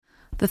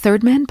The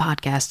Third Man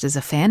Podcast is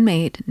a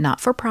fan-made,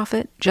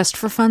 not-for-profit,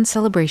 just-for-fun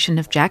celebration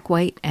of Jack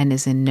White and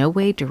is in no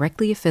way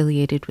directly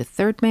affiliated with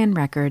Third Man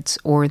Records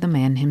or the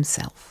man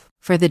himself.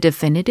 For the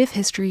definitive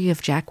history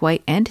of Jack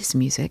White and his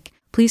music,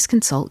 please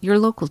consult your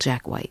local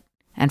Jack White.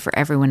 And for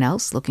everyone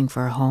else looking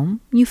for a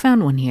home, you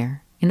found one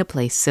here, in a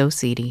place so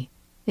seedy.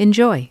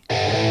 Enjoy!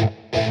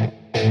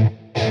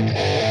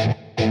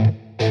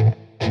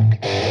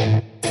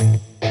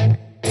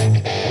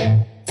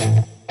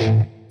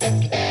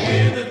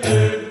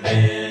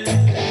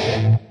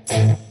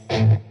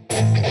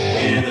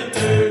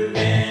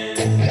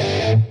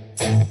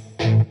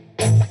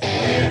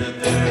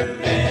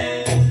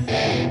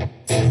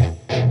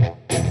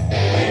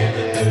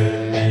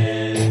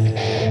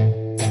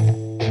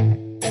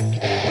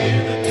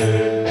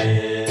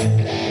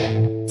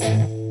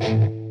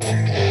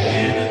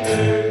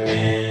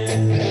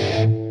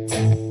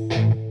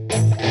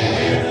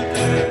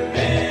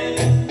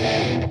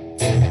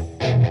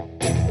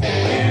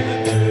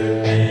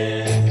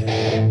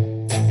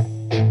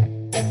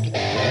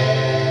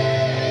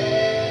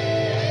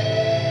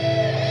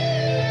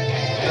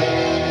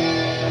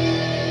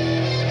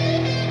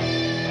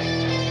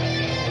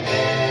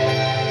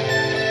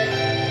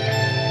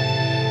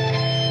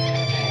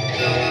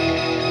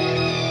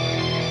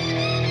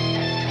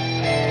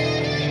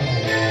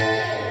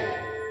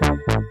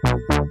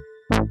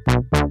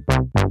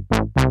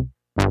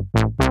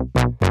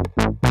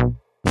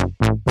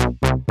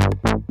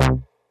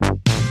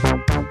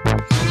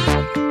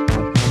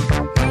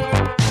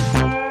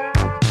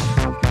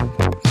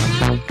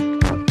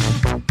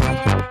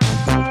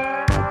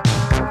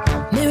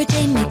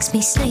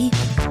 Me sleep,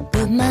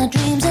 but my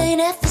dreams ain't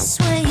half as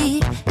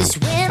sweet as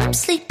when I'm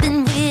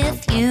sleeping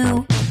with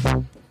you.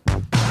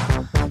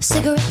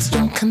 Cigarettes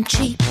don't come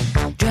cheap,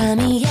 dry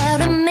me out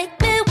and make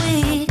me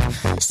weak.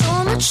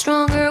 So much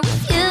stronger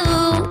with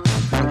you.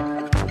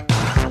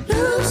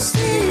 Blue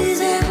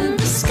skies in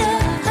the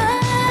sky,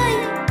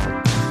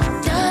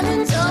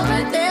 diamonds all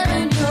right there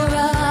in your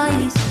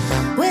eyes.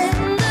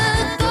 When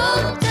the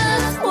gold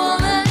dust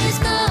woman is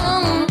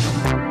gone,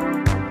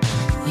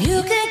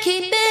 you can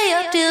keep me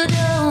up till dawn.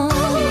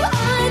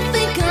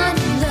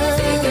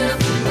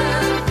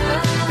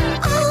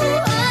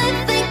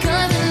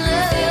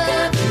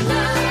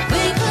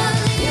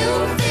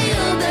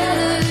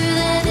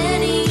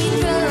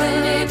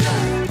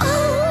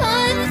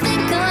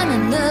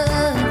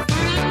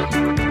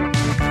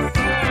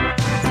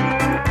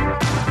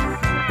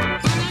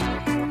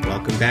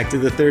 Back to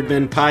the Third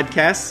Man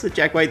Podcast, the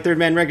Jack White Third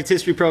Man Records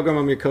History Program.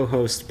 I'm your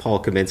co-host,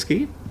 Paul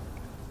Kaminsky.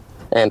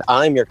 And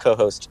I'm your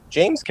co-host,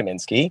 James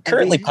Kaminsky,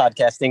 currently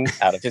podcasting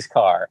out of his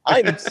car.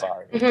 I'm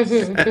sorry.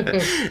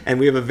 And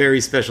we have a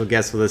very special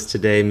guest with us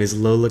today, Ms.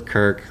 Lola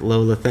Kirk.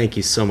 Lola, thank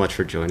you so much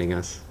for joining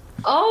us.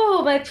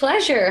 Oh, my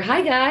pleasure.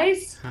 Hi,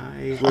 guys.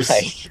 Hi.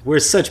 We're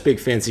such big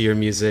fans of your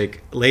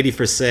music. Lady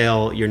for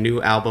Sale, your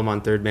new album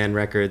on Third Man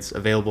Records,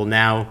 available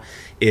now,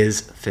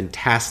 is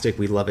fantastic.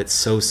 We love it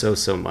so, so,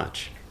 so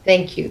much.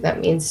 Thank you.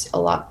 That means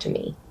a lot to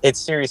me. It's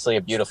seriously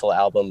a beautiful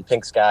album.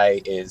 Pink Sky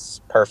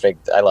is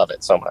perfect. I love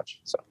it so much.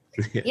 So,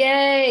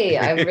 Yay!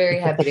 I'm very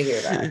happy to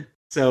hear that.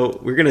 So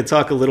we're going to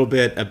talk a little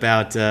bit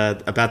about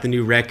the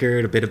new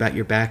record, a bit about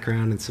your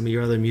background and some of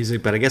your other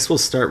music. But I guess we'll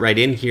start right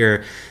in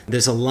here.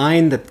 There's a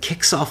line that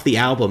kicks off the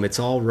album. It's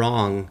all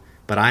wrong,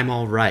 but I'm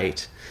all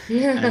right.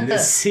 And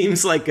this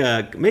seems like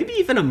maybe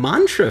even a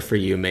mantra for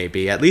you,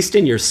 maybe, at least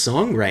in your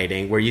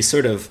songwriting, where you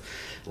sort of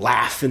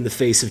laugh in the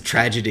face of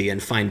tragedy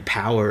and find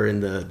power in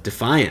the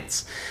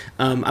defiance.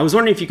 I was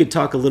wondering if you could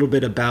talk a little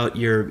bit about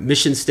your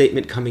mission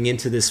statement coming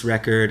into this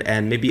record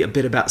and maybe a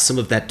bit about some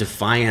of that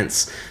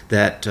defiance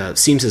that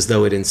seems as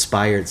though it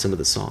inspired some of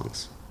the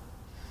songs.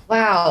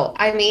 Wow.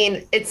 I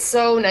mean, it's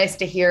so nice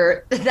to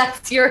hear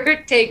that's your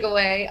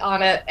takeaway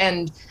on it.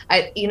 And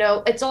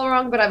it's all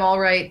wrong, but I'm all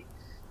right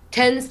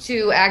tends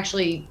to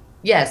actually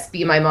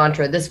be my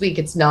mantra. This week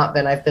it's not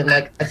been. I've been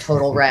like a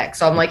total wreck.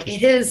 So I'm like,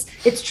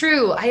 it's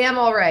true. I am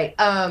all right.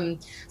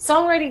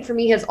 Songwriting for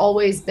me has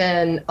always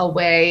been a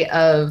way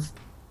of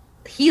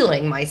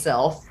healing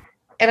myself.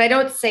 And I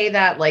don't say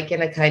that like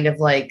in a kind of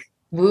like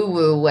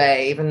woo-woo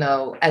way, even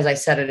though as I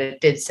said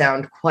it did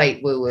sound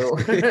quite woo-woo.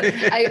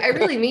 I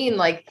really mean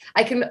like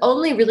I can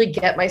only really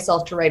get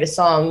myself to write a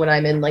song when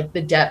I'm in like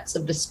the depths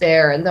of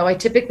despair. And though I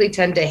typically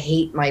tend to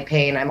hate my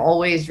pain, I'm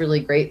always really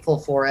grateful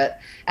for it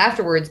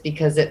afterwards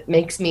because it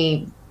makes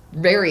me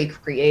very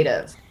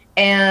creative.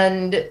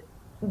 And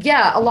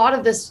yeah, a lot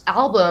of this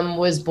album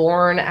was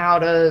born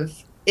out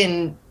of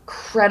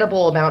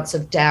incredible amounts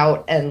of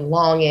doubt and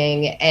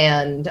longing,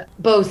 and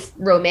both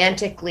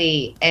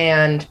romantically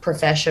and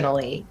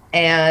professionally.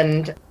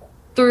 And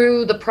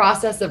through the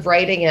process of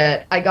writing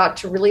it, I got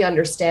to really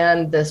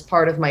understand this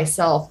part of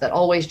myself that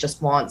always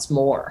just wants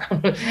more.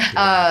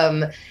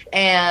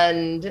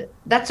 And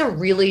that's a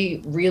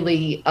really,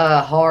 really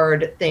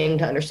hard thing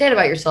to understand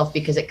about yourself,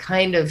 because it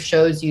kind of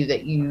shows you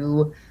that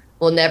you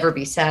will never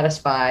be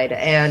satisfied.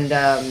 And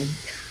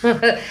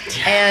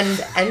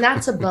and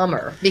that's a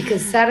bummer,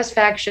 because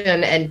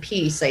satisfaction and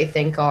peace, I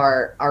think,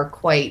 are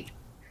quite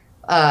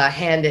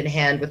hand in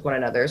hand with one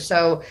another.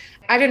 So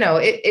I don't know.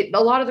 A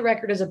lot of the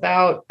record is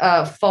about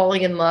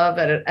falling in love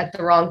at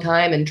the wrong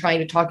time and trying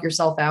to talk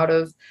yourself out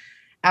of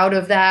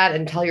that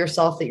and tell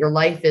yourself that your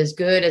life is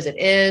good as it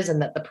is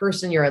and that the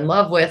person you're in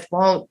love with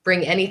won't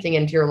bring anything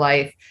into your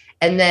life.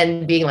 And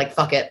then being like,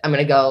 fuck it, I'm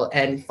going to go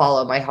and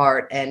follow my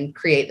heart and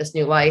create this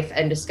new life,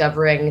 and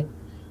discovering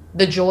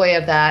the joy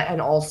of that. And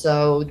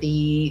also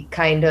the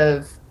kind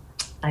of,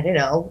 I don't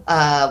know,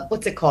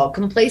 what's it called?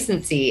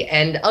 Complacency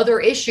and other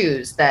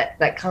issues that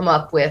come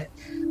up with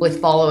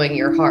following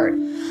your heart.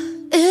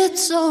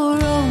 It's all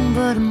wrong,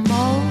 but I'm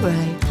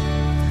alright.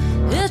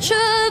 It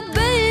should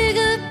be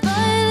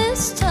goodbye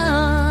this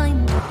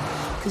time.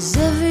 'Cause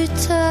every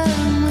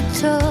time we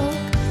talk,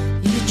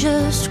 you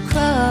just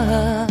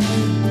cry.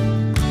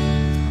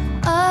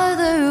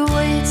 Either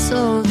way, it's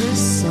all the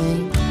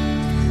same.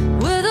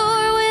 With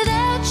or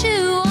without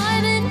you,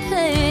 I'm in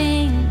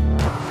pain.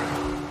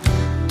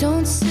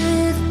 Don't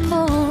see the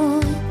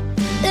point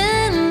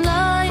in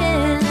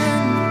lying.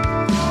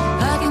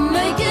 I can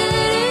make it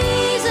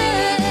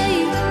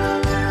easy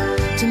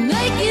to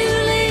make you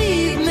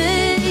leave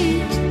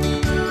me.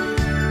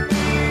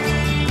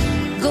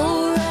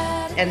 Go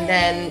right. And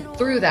then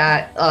through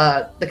that,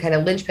 the kind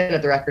of linchpin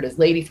of the record is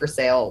Lady for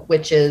Sale,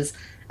 which is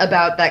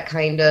about that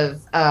kind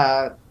of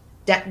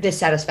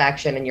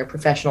dissatisfaction in your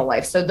professional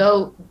life. So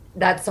though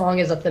that song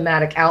is a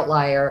thematic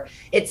outlier,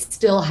 it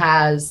still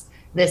has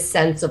this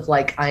sense of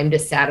like, I'm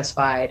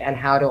dissatisfied, and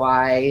how do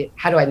I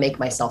make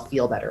myself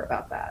feel better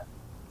about that?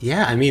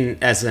 Yeah, I mean,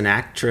 as an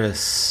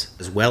actress,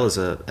 as well as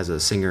a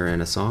singer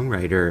and a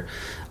songwriter,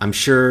 I'm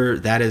sure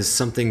that is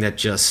something that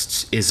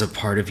just is a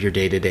part of your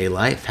day-to-day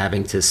life,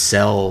 having to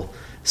sell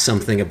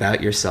something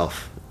about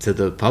yourself to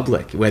the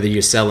public, whether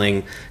you're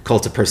selling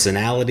cult of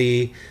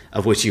personality,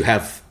 of which you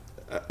have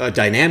a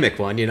dynamic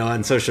one,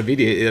 on social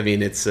media. I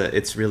mean,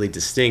 it's really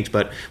distinct,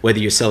 but whether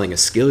you're selling a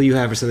skill you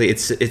have or something,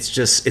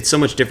 it's so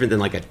much different than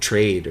like a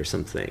trade or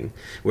something,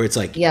 where it's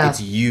like,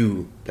 it's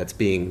you that's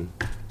being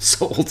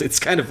sold. It's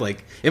kind of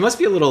like, it must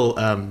be a little,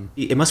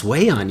 it must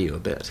weigh on you a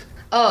bit.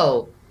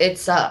 Oh, it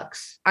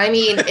sucks. I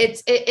mean,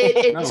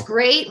 it's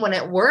great when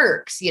it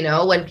works,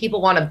 when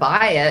people want to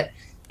buy it.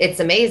 It's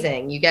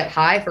amazing. You get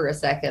high for a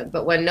second,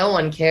 but when no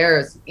one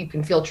cares, you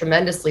can feel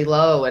tremendously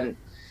low. And,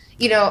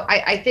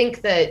 I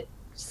think that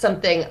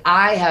something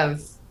I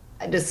have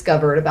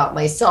discovered about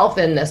myself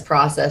in this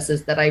process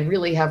is that I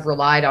really have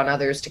relied on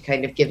others to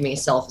kind of give me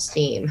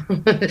self-esteem,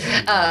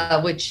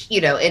 which,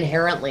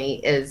 inherently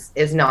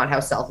is not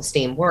how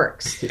self-esteem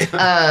works.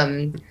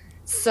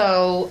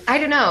 So I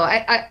don't know.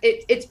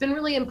 It's been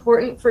really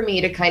important for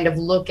me to kind of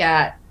look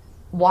at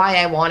why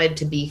I wanted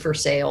to be for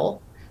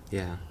sale.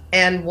 Yeah.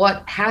 And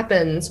what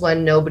happens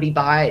when nobody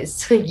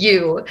buys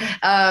you.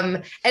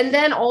 And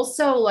then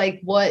also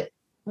like what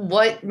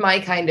my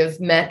kind of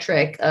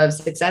metric of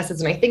success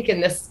is. And I think in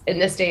this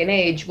day and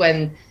age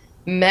when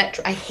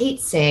I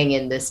hate saying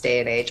in this day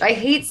and age, I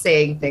hate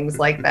saying things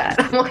like that.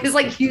 I'm always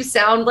like, you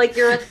sound like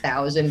you're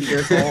 1,000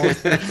 years old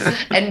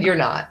and you're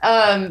not.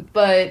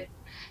 But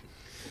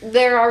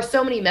there are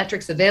so many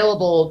metrics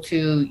available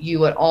to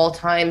you at all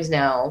times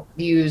now: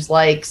 views,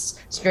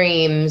 likes,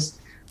 streams,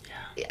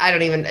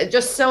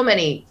 just so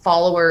many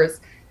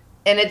followers.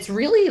 And it's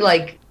really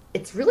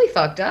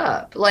fucked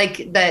up.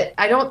 Like that,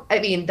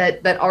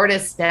 that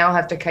artists now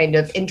have to kind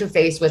of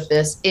interface with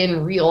this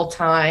in real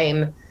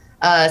time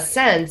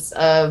sense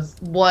of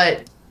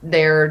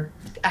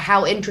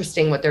how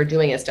interesting what they're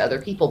doing is to other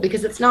people,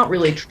 because it's not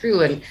really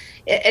true.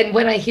 And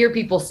when I hear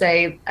people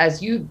say,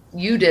 as you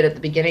did at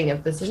the beginning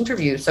of this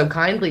interview so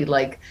kindly,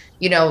 like,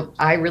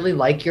 I really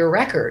like your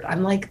record,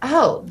 I'm like,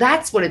 oh,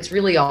 that's what it's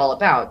really all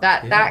about,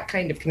 that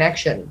kind of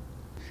connection.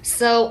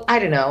 So I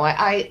don't know.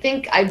 I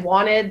think I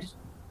wanted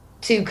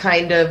to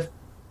kind of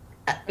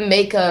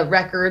make a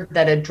record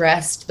that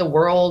addressed the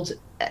world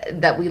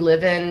that we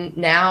live in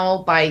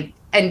now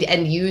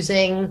and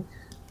using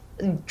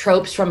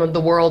tropes from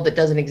the world that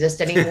doesn't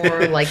exist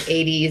anymore, like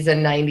 80s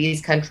and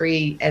 90s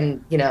country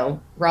and,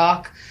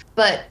 rock.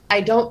 But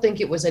I don't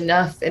think it was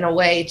enough in a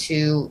way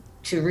to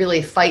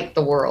really fight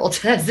the world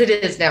as it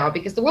is now,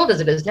 because the world as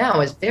it is now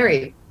is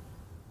very,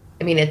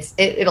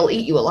 it'll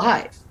eat you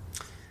alive.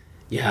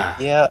 Yeah.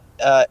 Yeah.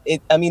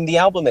 The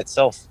album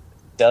itself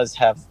does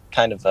have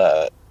kind of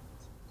a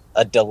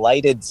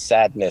delighted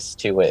sadness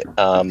to it.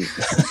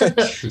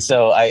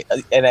 So I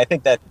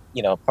think that,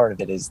 part of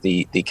it is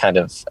the kind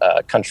of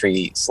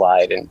country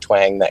slide and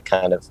twang that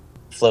kind of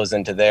flows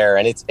into there.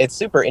 And it's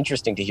super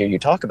interesting to hear you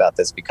talk about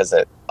this, because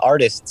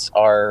artists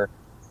are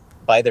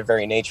by their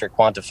very nature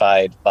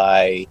quantified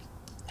by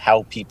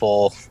how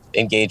people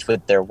engage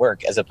with their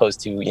work, as opposed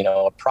to,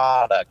 a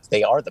product.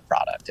 They are the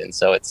product. And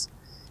so it's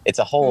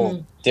a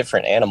whole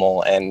different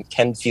animal and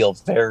can feel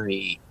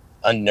very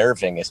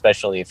unnerving,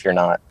 especially if you're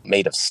not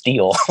made of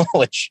steel,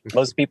 which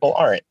most people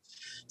aren't.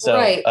 So,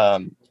 right.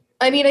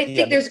 I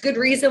think there's good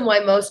reason why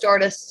most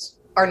artists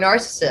are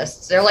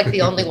narcissists. They're like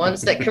the only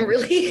ones that can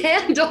really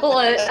handle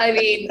it.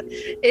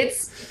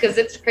 It's because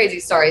it's crazy.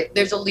 Sorry,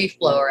 there's a leaf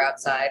blower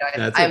outside.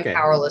 I'm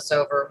powerless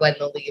over when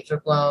the leaves are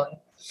blown.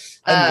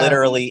 I'm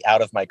literally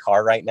out of my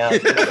car right now.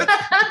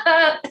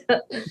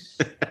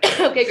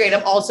 Okay, great.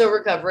 I'm also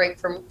recovering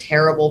from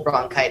terrible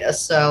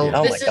bronchitis. So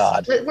Oh my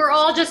God. We're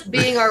all just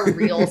being our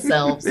real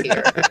selves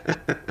here.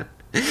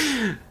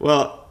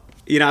 Well,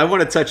 I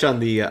want to touch on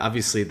the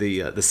obviously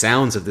the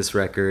sounds of this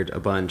record a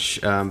bunch,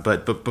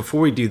 but before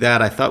we do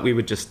that, I thought we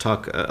would just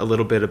talk a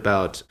little bit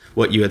about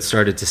what you had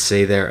started to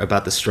say there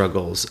about the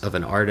struggles of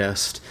an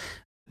artist.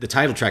 The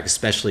title track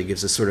especially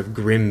gives a sort of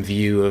grim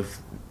view of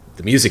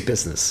the music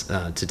business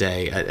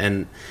today,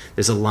 and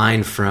there's a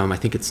line from, I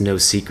think it's No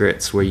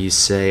Secrets, where you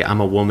say,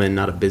 "I'm a woman,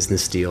 not a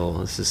business deal."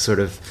 This is sort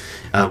of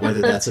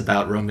whether that's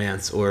about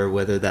romance or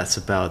whether that's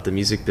about the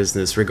music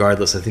business.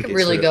 Regardless, I think It could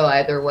really go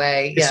either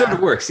way. It sort of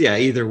works, yeah,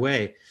 either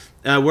way.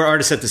 Where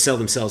artists have to sell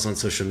themselves on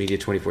social media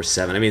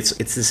 24/7. I mean, it's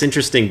this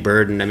interesting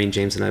burden. I mean,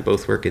 James and I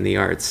both work in the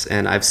arts,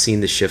 and I've seen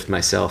the shift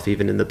myself,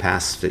 even in the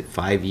past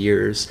 5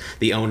 years.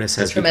 The onus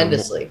has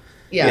tremendously.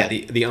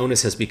 The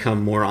onus has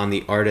become more on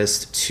the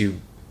artist to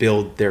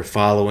build their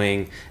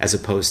following as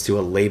opposed to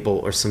a label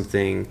or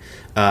something,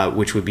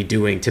 which would be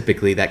doing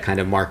typically that kind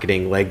of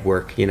marketing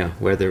legwork,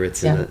 whether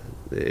it's in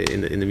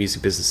the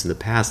music business in the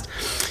past.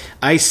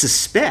 I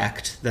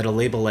suspect that a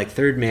label like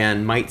Third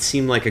Man might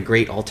seem like a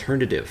great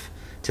alternative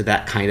to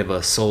that kind of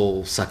a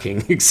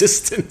soul-sucking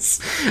existence.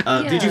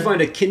 Did you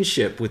find a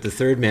kinship with the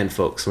Third Man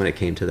folks when it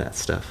came to that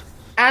stuff?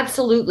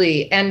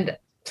 Absolutely. And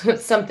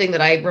something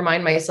that I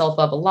remind myself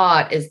of a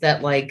lot is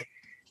that, like,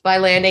 by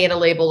landing at a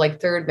label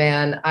like Third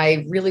Man,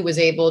 I really was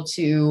able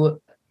to,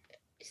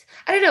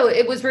 I don't know,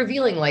 it was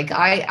revealing. Like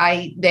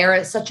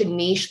they're such a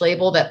niche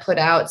label that put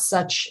out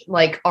such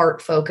like art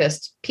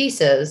focused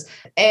pieces.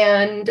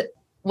 And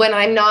when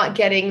I'm not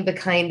getting the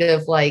kind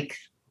of like,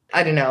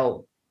 I don't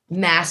know,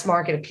 mass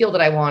market appeal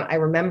that I want, I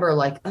remember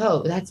like,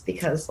 oh, that's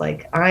because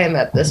like I am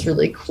at this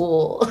really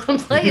cool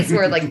place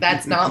where like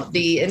that's not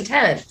the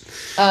intent.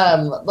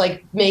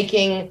 Like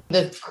making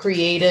the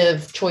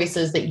creative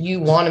choices that you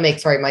want to make.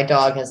 Sorry, my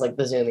dog has like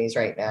the zoomies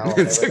right now.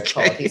 It's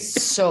okay. He's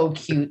so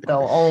cute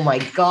though. Oh my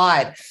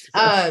God.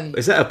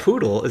 Is that a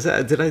poodle?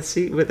 Did I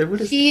see what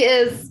is he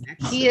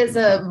is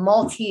a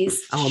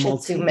Maltese Shih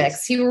Tzu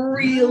mix. He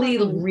really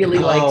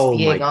likes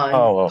being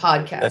on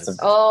podcasts. That's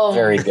a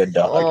very good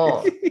dog.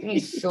 Oh,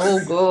 he's so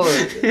good.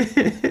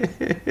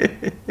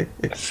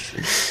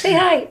 Say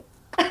hi.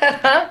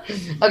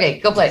 Okay,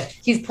 go play.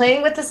 He's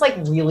playing with this like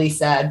really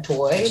sad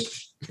toy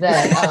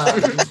that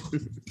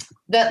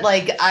that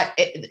like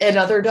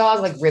another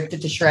dog like ripped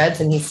it to shreds,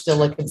 and he's still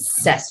like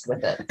obsessed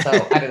with it. So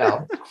I don't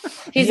know.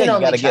 He's an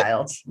only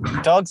child.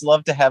 Dogs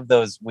love to have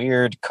those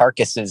weird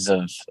carcasses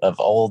of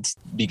old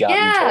begotten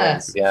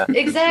toys. Yeah,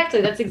 exactly.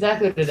 That's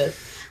exactly what it is.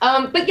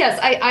 But yes,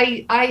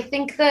 I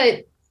think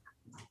that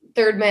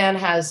Third Man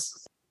has.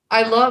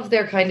 I love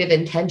their kind of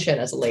intention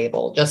as a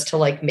label, just to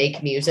like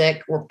make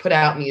music or put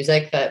out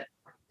music that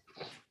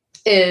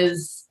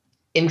is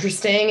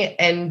interesting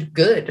and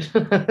good.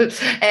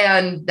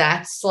 And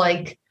that's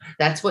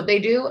what they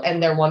do.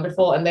 And they're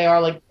wonderful. And they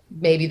are like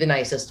maybe the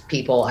nicest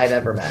people I've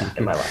ever met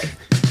in my life.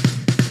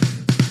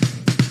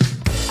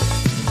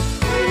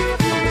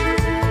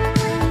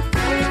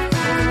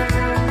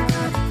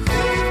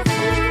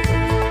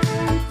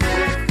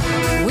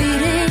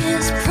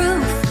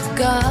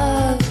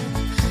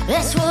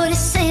 That's what it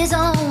says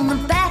on the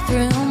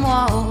bathroom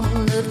wall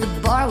of the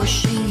bar where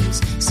she's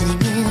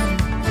singing.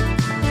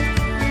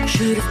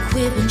 Should have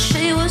quit when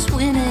she was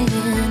winning.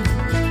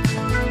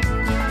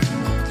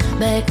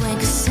 Back when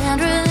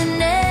Cassandra and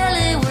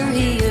Nellie were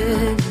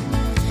here,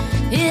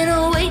 in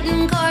a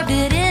waiting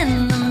carpet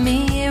in the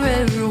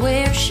mirror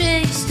where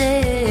she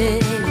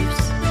stares,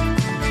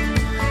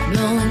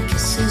 blowing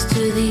kisses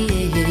to the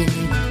air.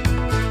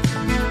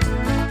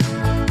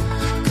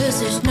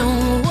 'Cause there's no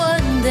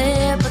one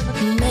there but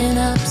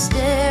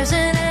upstairs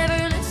and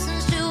ever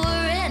listens to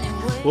her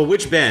anyway. Well,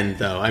 which Ben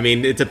though? I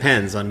mean, it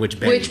depends on which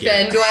Ben. Which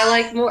Ben do I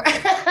like more?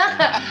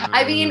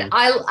 I mean,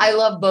 I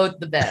love both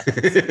the Bens.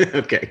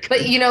 Okay.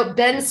 But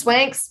Ben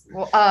Swank's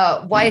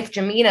wife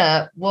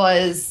Jamina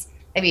was.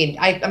 I mean,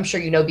 I'm sure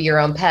Be Your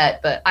Own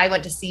Pet, but I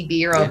went to see Be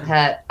Your Own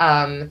Pet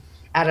at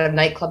a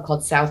nightclub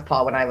called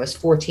Southpaw when I was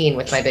 14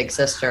 with my big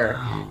sister,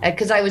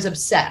 because I was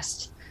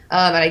obsessed.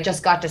 And I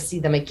just got to see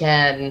them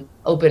again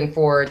open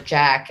for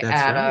Jack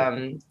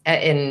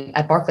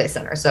at Barclays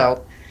Center.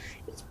 So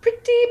it's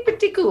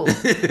pretty cool.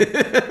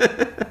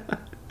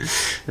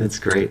 That's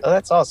great. Oh,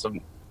 that's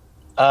awesome.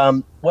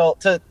 Well,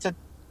 to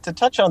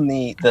touch on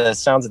the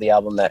sounds of the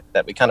album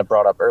that we kind of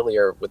brought up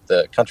earlier with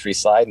the country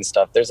slide and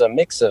stuff, there's a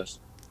mix of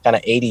kind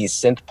of 80s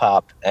synth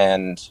pop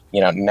and,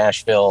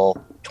 Nashville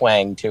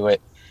twang to it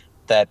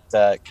that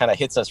kind of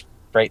hits us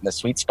right in the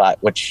sweet spot,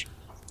 which...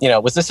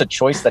 was this a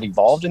choice that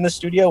evolved in the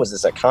studio? Was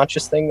this a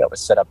conscious thing that was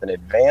set up in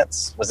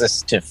advance? Was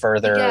this to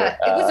further? Yeah,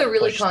 it was a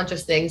really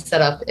conscious thing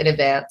set up in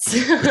advance.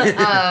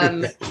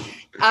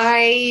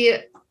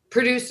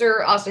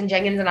 Producer Austin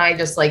Jenkins and I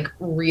just like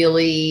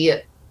really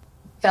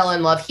fell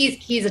in love.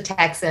 He's a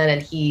Texan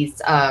and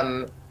he's,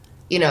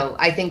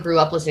 I think grew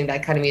up listening to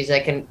that kind of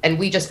music and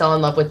we just fell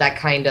in love with that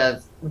kind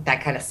of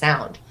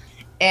sound.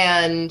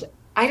 And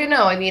I don't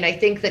know. I mean, I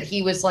think that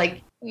he was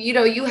like,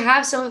 you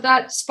have some of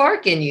that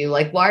spark in you.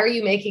 Like, why are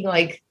you making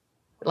like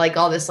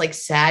all this like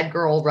sad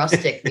girl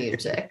rustic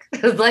music?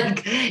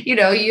 Like,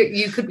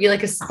 you could be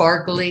like a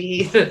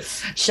sparkly,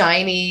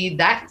 shiny,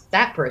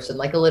 that person,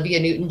 like Olivia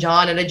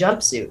Newton-John in a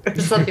jumpsuit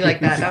or something like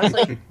that. And I was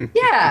like,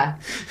 yeah,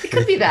 it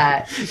could be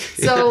that.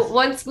 So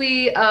once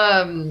we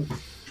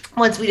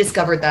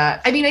discovered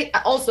that, I mean,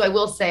 I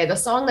will say the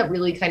song that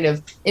really kind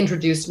of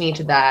introduced me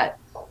to that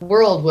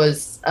world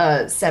was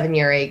 7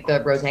 Year Ache,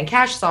 the Rosanne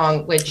Cash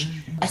song, which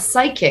a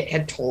psychic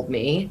had told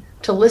me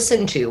to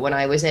listen to when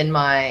I was in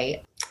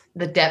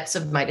the depths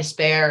of my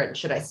despair, and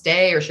should I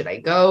stay or should I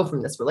go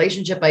from this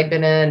relationship I'd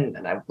been in,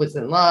 and I was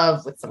in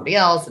love with somebody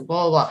else, and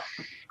blah, blah, blah.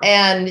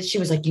 And she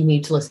was like, you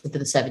need to listen to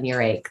the 7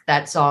 Year Ache.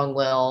 That song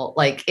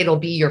it'll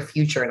be your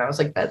future. And I was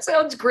like, that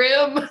sounds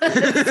grim. And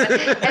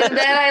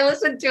then I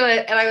listened to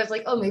it and I was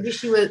like, oh, maybe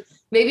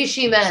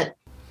she meant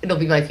it'll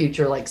be my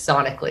future, like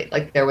sonically.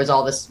 Like there was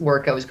all this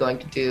work I was going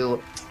to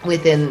do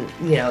within,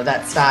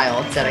 that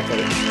style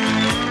aesthetically.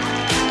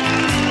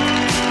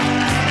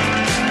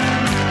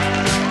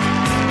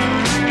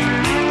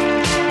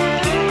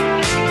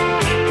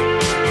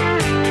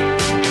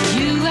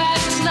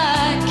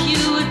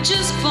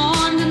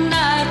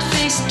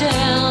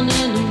 Down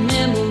in a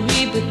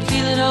memory, but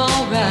feeling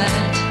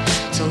alright.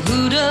 So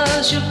who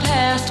does your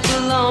past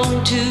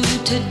belong to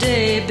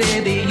today,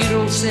 baby? You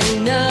don't say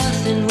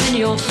nothing when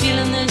you're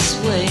feeling this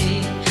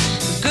way.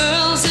 The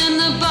girls in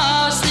the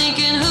bars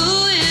thinking,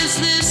 who is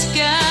this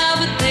guy?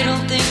 But they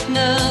don't think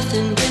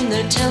nothing when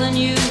they're telling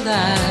you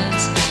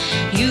lies.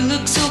 You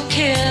look so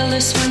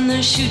careless when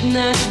they're shooting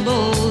that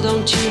bull.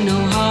 Don't you know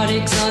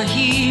heartaches are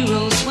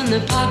heroes when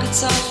their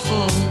pockets are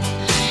full?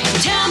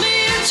 Tell me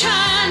you're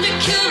trying to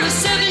cure a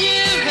 7-year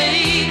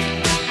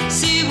ache.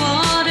 See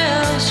what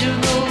else your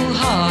old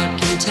heart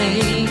can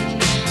take.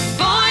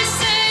 Boys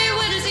say,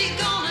 when is he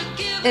gonna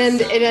give? And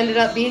it ended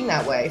up being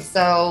that way.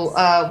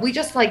 So we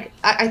just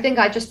I think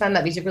I just found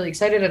that music really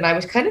excited, and I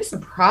was kind of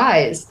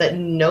surprised that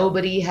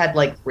nobody had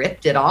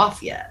ripped it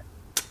off yet.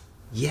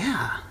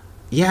 Yeah,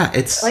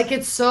 it's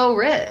it's so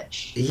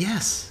rich.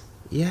 Yes,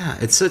 yeah,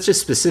 it's such a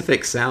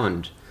specific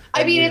sound.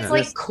 I mean,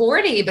 it's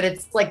corny, but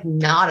it's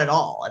not at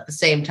all at the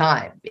same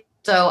time.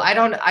 So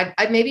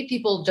I maybe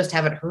people just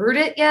haven't heard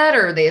it yet,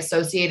 or they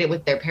associate it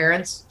with their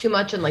parents too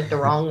much in the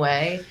wrong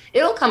way.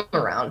 It'll come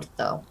around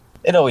though.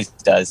 It always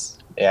does.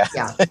 Yeah.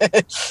 Yeah.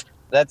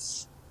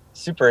 That's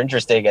super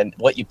interesting. And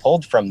what you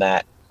pulled from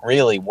that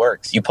really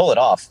works. You pull it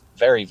off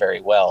very, very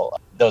well.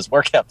 Those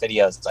workout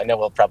videos, I know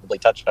we'll probably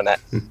touch on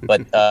that,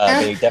 but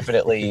they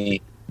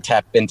definitely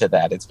tap into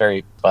that. It's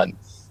very fun.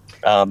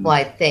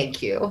 Why,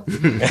 thank you.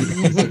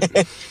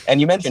 And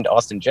you mentioned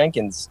Austin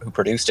Jenkins, who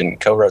produced and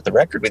co-wrote the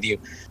record with you.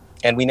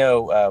 And we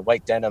know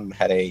White Denim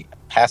had a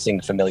passing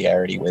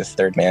familiarity with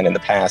Third Man in the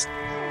past.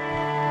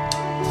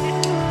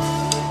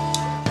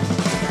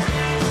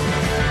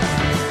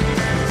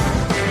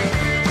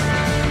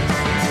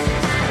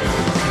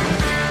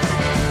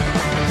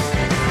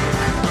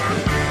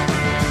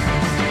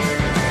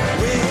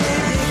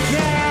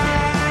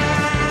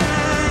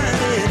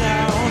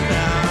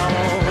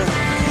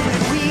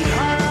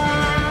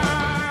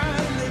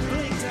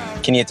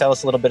 Can you tell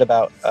us a little bit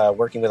about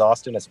working with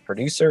Austin as a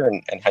producer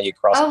and how you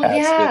crossed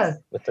paths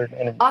with Third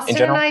Man Austin in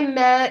general? and I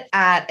met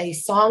at a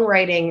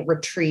songwriting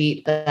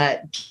retreat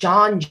that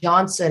John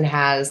Johnson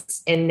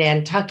has in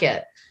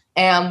Nantucket.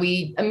 And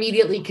we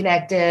immediately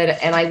connected,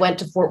 and I went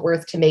to Fort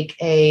Worth to make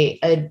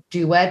a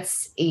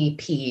duets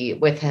EP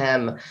with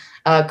him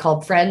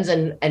called Friends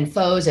and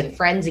Foes and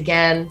Friends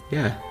Again.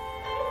 Yeah.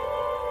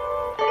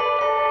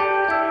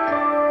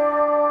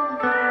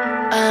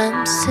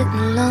 I'm sitting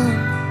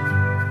alone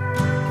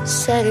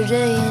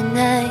Saturday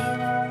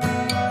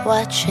night,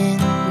 watching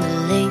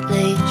the Late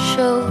Late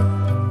Show.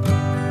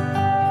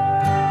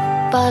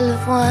 Bottle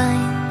of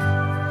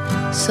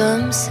wine,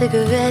 some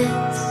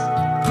cigarettes.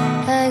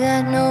 I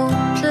got no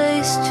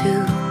place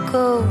to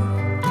go.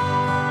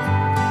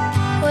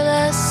 Well,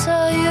 I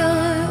saw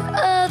your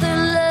other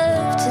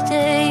love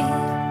today,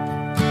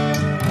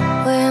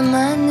 wearing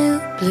my new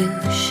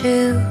blue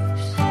shoes,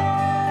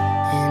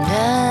 and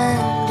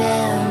I'm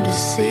down to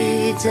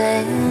seeds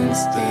and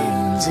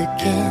stems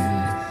again,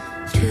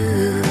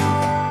 too.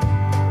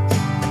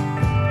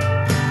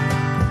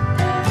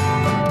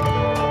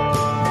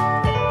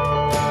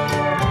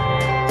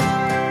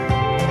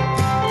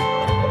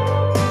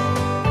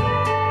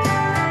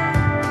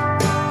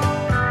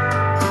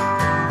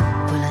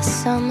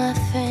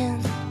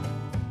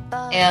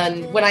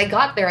 And when I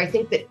got there, I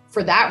think that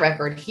for that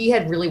record, he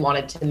had really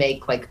wanted to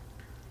make like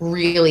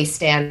really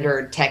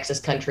standard Texas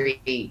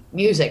country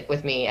music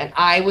with me. And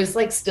I was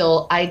like,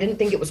 I didn't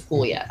think it was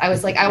cool yet. I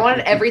was like, I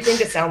wanted everything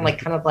to sound like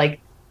kind of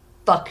like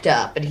fucked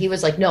up. And he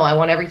was like, no, I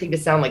want everything to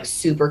sound like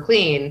super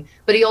clean.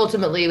 But he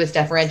ultimately was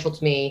deferential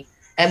to me.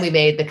 And we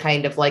made the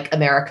kind of like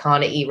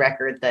Americana-y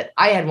record that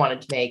I had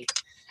wanted to make.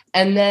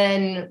 And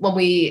then when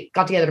we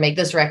got together to make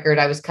this record,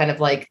 I was kind of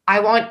like, I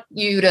want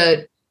you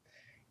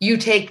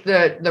take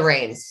the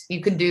reins. You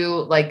can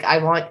do like, I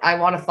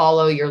want to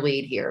follow your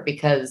lead here,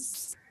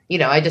 because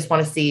I just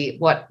want to see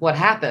what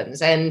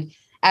happens. And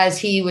as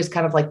he was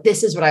kind of like,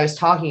 this is what I was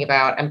talking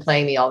about, and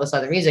playing me all this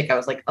other music, I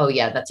was like, oh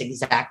yeah, that's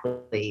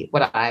exactly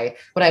what I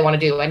want to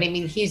do. And I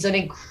mean, he's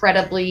like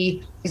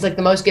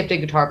the most gifted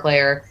guitar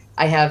player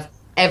I have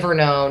ever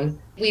known.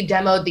 We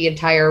demoed the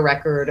entire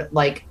record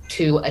like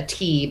to a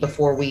T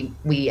before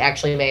we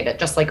actually made it,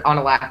 just like on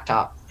a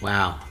laptop.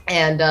 Wow.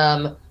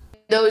 And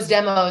those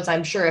demos,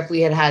 I'm sure if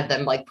we had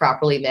them like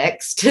properly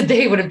mixed,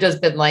 they would have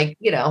just been like,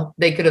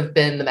 they could have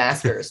been the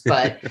masters.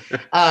 But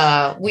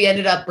we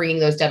ended up bringing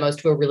those demos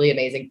to a really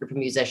amazing group of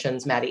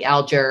musicians, Maddie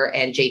Alger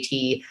and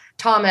JT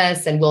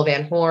Thomas and Will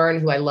Van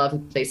Horn, who I love, who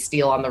plays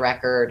steel on the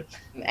record,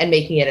 and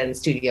making it in the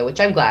studio, which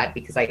I'm glad,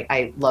 because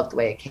I love the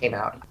way it came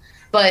out.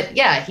 But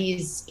yeah,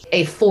 he's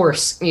a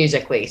force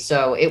musically.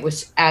 So it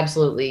was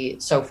absolutely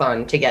so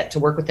fun to get to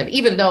work with him,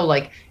 even though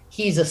like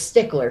he's a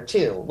stickler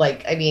too.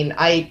 Like, I mean,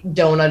 I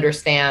don't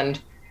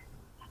understand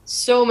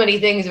so many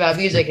things about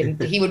music,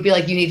 and he would be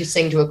like, you need to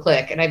sing to a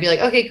click. And I'd be like,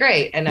 okay,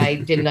 great. And I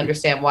didn't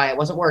understand why it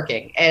wasn't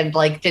working, and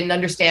like, didn't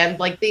understand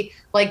like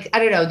I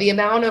don't know, the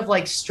amount of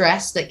like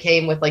stress that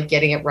came with like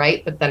getting it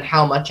right. But then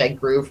how much I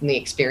grew from the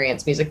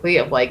experience musically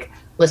of like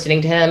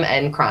listening to him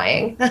and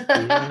crying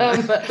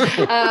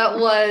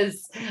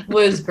was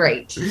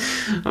great.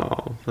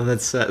 Oh, well,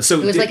 that's so.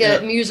 It was like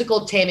a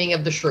musical taming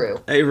of the shrew.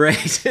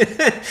 Right.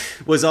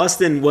 Was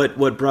Austin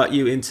what brought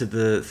you into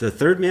the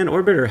Third Man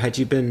Orbit, or had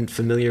you been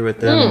familiar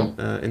with them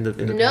in the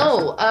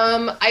No,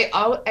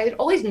 I'd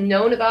always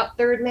known about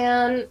Third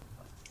Man.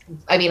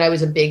 I mean, I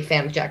was a big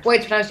fan of Jack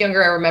White's when I was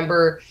younger. I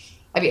remember,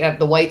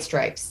 the White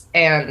Stripes,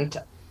 and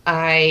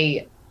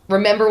I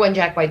remember when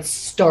Jack White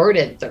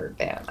started Third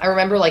Man. I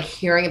remember like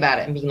hearing about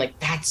it and being like,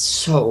 that's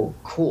so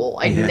cool.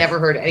 I'd never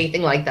heard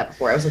anything like that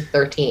before. I was like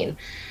 13.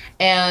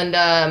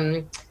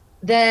 And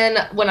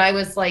then when I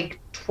was like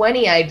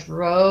 20, I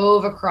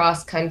drove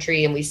across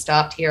country and we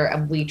stopped here,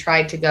 and we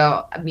tried to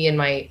go, me and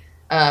my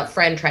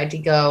friend tried to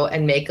go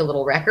and make a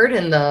little record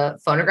in the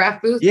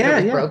phonograph booth. Yeah,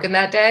 it was broken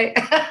that day.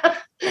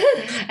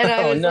 And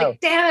I was like,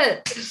 damn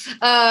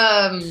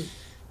it.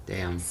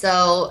 Damn.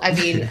 So, I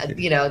mean,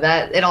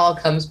 that it all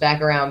comes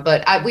back around.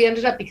 But we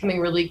ended up becoming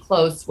really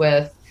close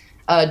with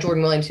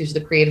Jordan Williams, who's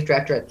the creative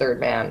director at Third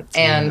Man.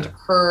 And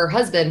her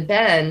husband,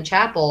 Ben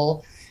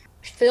Chappell,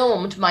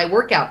 filmed my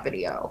workout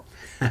video.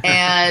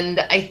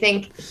 And I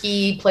think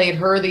he played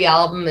her the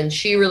album, and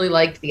she really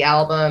liked the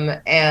album.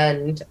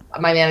 And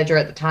my manager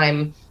at the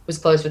time was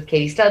close with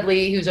Katie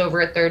Studley, who's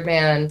over at Third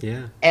Man.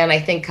 Yeah. And I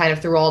think kind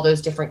of through all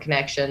those different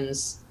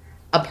connections,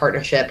 a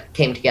partnership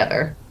came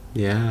together.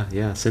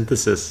 Yeah,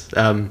 synthesis.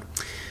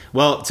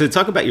 Well, to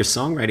talk about your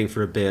songwriting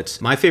for a bit,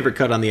 my favorite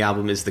cut on the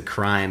album is The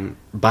Crime,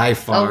 by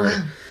far.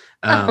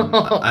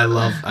 I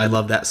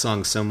love that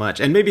song so much.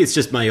 And maybe it's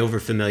just my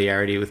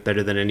overfamiliarity with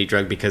Better Than Any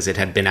Drug, because it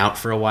had been out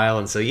for a while,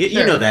 and so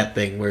you know that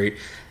thing where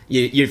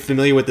you're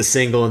familiar with the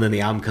single, and then the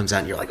album comes out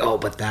and you're like, oh,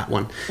 but that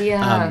one.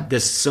 Yeah.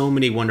 There's so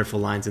many wonderful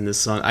lines in this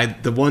song.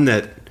 The one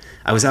that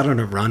I was out on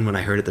a run when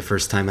I heard it the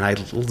first time, and I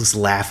was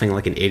laughing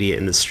like an idiot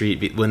in the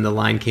street when the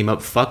line came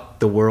up, "Fuck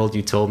the world,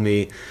 you told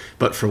me,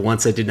 but for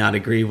once I did not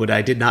agree. What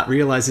I did not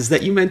realize is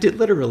that you meant it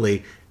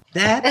literally."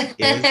 That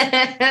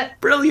is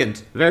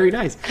brilliant. Very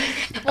nice.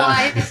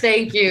 Why,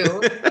 thank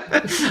you.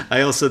 I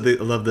also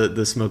love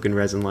the Smoke and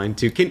Resin line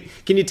too. Can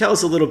you tell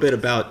us a little bit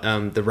about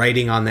the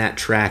writing on that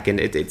track? And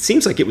it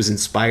seems like it was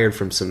inspired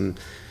from some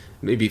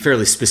maybe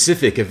fairly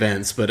specific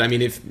events, but I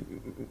mean, if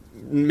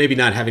maybe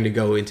not having to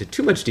go into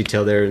too much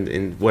detail there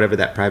in whatever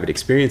that private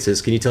experience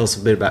is, can you tell us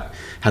a bit about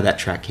how that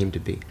track came to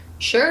be?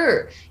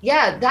 Sure.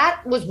 Yeah,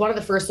 that was one of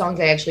the first songs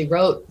I actually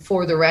wrote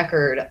for the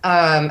record.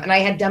 And I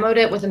had demoed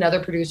it with another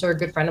producer, a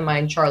good friend of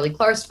mine, Charlie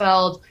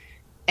Klarsfeld.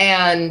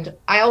 And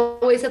I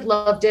always had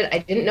loved it. I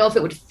didn't know if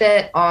it would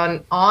fit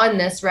on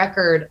this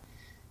record,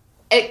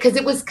 because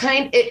it was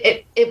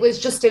it was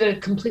just in a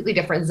completely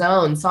different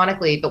zone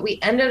sonically. But we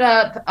ended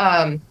up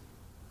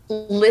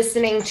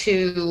listening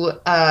to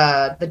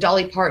the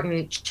Dolly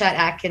Parton, Chet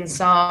Atkins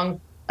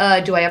song,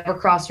 Do I Ever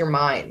Cross Your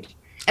Mind?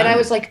 And I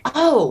was like,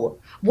 oh,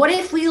 what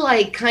if we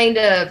like kind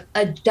of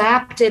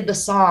adapted the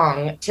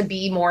song to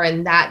be more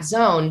in that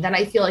zone? Then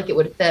I feel like it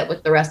would fit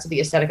with the rest of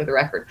the aesthetic of the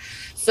record.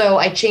 So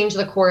I changed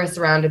the chorus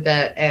around a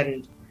bit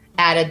and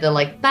added the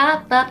like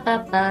ba ba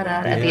ba ba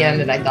da at the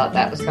end, and I thought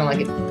that was kind of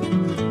like it.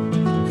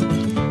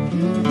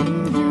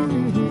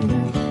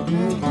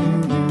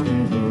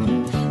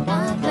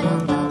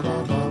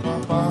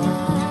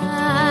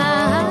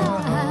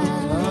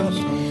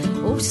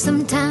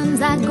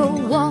 Sometimes I go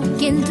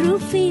walking through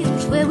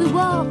fields where we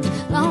walked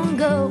long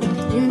ago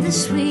in the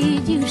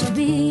sweet used to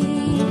be.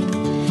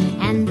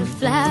 And the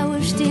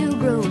flowers still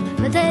grow,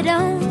 but they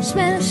don't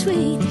smell as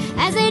sweet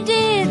as they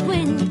did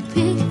when you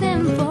picked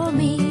them for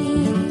me.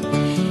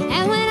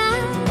 And when I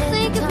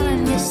think of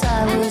you, yes,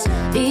 I was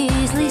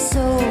easily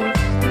sold.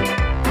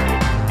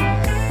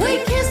 We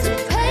kissed the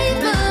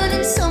pavement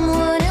in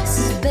someone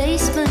else's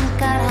basement,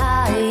 got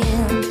high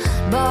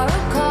and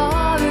borrowed cars.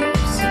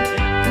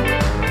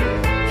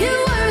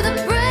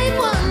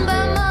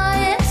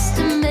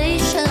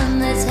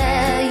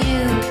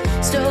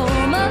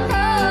 Stole my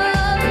heart.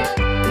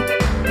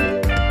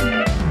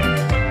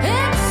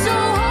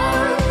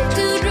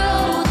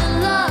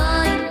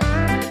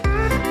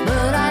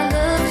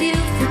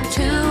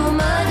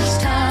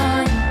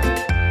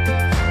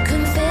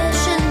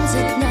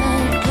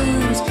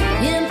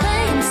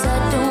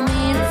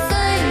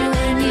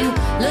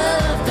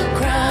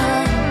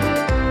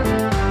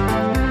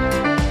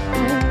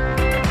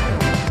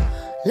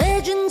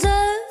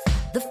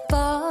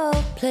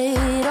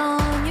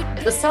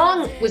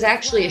 was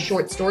actually a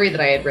short story that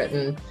I had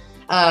written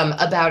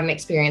about an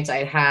experience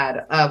I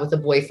had with a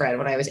boyfriend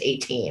when I was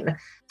 18.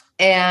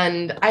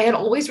 And I had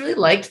always really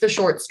liked the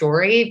short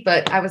story,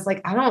 but I was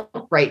like, I don't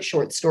write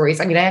short stories.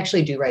 I mean, I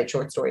actually do write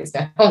short stories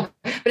now.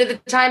 But at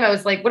the time I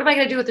was like, what am I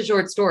going to do with a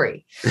short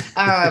story?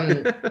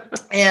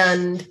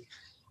 And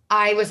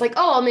I was like,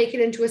 oh, I'll make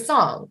it into a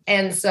song.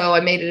 And so I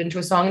made it into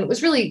a song, and it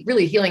was really,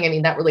 really healing. I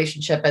mean, that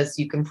relationship, as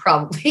you can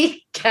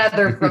probably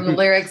gather from the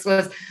lyrics,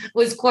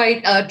 was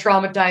quite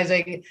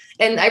traumatizing.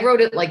 And I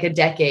wrote it like a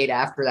decade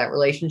after that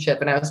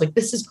relationship. And I was like,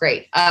 this is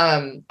great.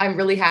 I'm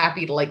really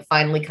happy to like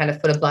finally kind of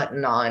put a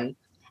button on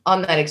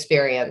that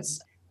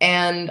experience.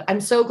 And I'm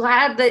so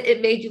glad that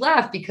it made you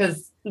laugh,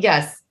 because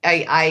yes,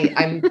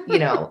 I'm,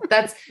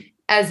 that's,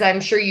 as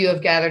I'm sure you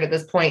have gathered at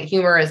this point,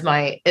 humor is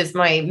my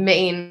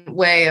main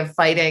way of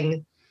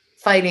fighting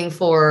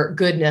for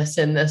goodness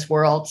in this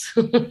world.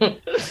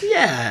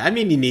 Yeah, I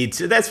mean, you need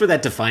to. That's where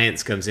that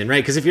defiance comes in,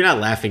 right? Because if you're not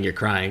laughing, you're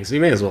crying. So you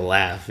may as well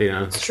laugh,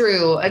 It's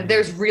true.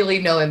 There's really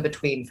no in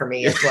between for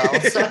me as well.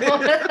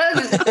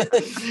 So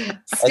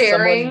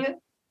staring,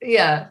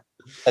 yeah.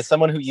 As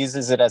someone who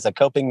uses it as a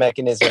coping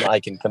mechanism, I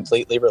can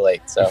completely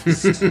relate. So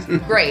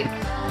great.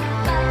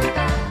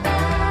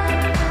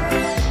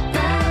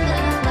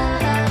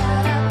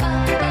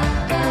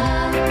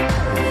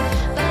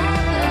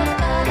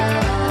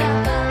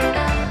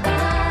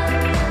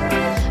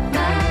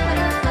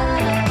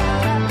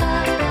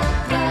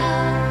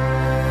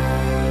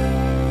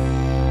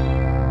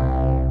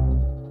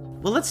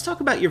 Well, let's talk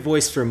about your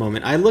voice for a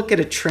moment. I look at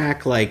a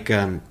track like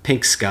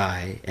Pink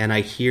Sky, and I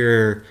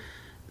hear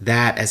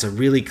that as a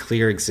really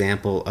clear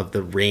example of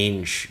the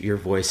range your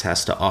voice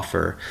has to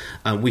offer.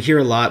 We hear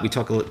a lot, we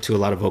talk to a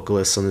lot of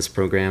vocalists on this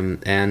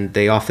program, and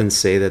they often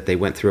say that they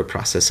went through a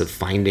process of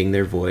finding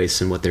their voice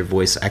and what their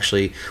voice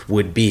actually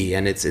would be.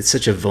 And it's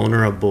such a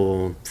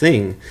vulnerable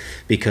thing,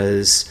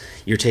 because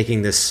you're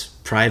taking this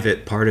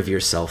private part of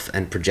yourself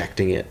and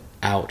projecting it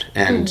out.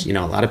 And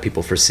a lot of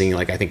people for singing,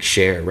 like I think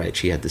Cher, right,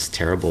 she had this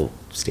terrible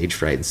stage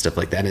fright and stuff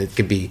like that, and it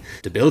could be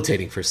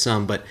debilitating for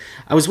some. But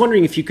I was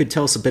wondering if you could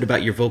tell us a bit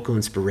about your vocal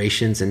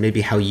inspirations and maybe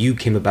how you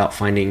came about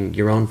finding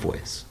your own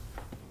voice.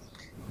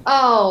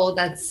 Oh,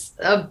 that's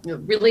a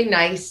really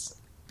nice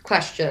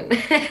question,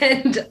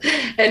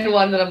 and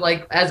one that I'm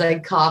like, as I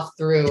cough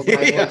through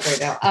my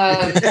voice right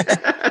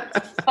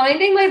now.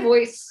 Finding my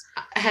voice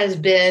has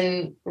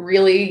been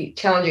really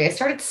challenging. I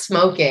started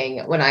smoking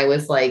when I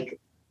was like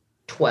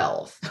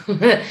 12.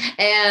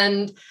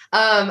 And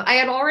I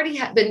had already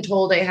been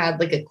told I had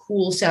like a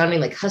cool sounding,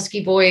 like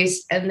husky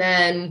voice. And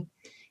then,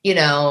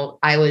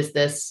 I was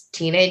this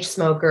teenage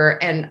smoker,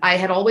 and I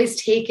had always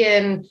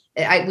taken,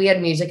 we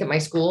had music at my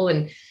school,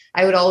 and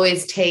I would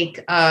always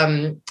take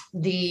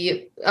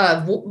the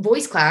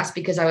voice class,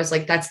 because I was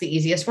like, that's the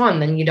easiest one.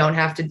 Then you don't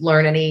have to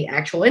learn any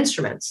actual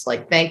instruments.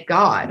 Like, thank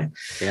God.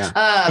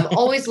 Yeah.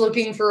 Always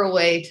looking for a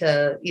way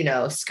to,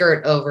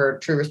 skirt over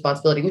true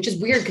responsibility, which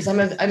is weird, because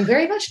I'm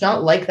very much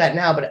not like that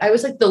now, but I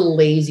was like the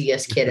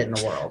laziest kid in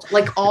the world.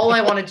 Like, all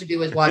I wanted to do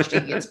was watch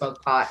TV and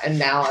smoke pot. And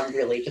now I'm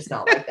really just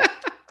not like that.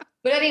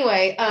 But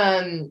anyway,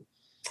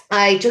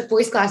 I took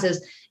voice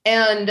classes,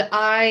 and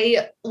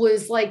I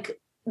was like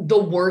the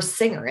worst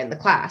singer in the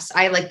class.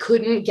 I like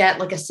couldn't get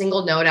like a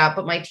single note out,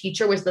 but my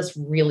teacher was this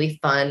really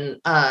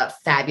fun,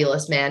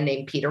 fabulous man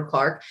named Peter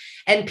Clark.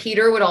 And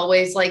Peter would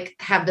always like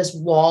have this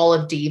wall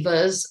of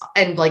divas.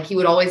 And like, he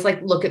would always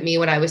like look at me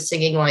when I was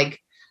singing, like,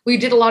 we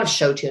did a lot of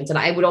show tunes, and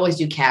I would always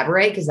do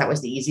cabaret, because that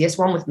was the easiest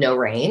one with no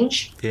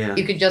range. Yeah.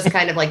 You could just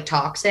kind of like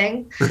talk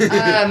sing.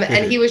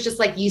 And he was just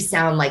like, you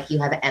sound like you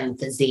have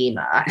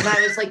emphysema. And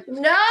I was like,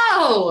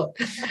 no.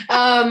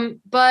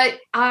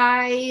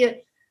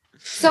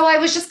 So I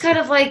was just kind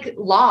of like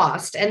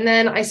lost. And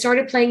then I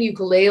started playing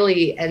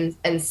ukulele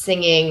and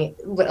singing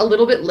a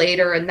little bit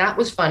later. And that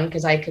was fun,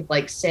 because I could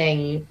like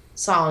sing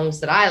songs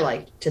that I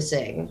liked to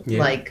sing. Yeah.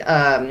 Like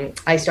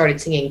I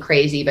started singing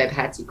Crazy by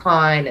Patsy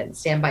Cline and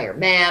Stand By Your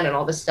Man and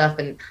all this stuff.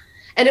 And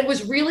it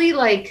was really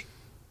like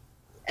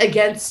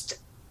against,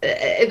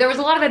 there was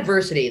a lot of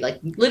adversity. Like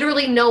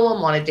literally no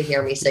one wanted to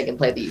hear me sing and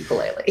play the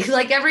ukulele.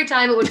 Like every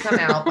time it would come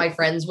out, my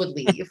friends would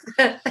leave.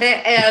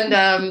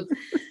 And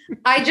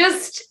I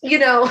just,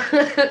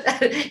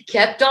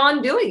 kept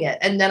on doing it.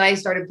 And then I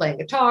started playing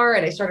guitar,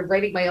 and I started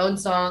writing my own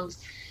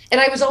songs. And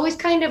I was always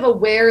kind of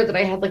aware that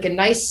I had like a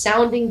nice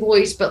sounding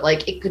voice, but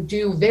like it could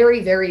do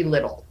very, very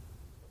little.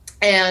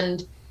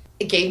 And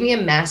it gave me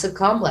a massive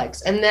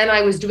complex. And then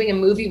I was doing a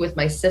movie with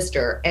my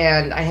sister,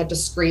 and I had to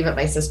scream at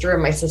my sister,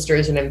 and my sister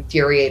is an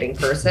infuriating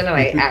person. And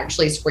I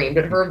actually screamed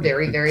at her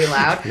very, very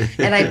loud.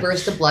 And I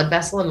burst a blood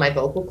vessel in my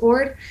vocal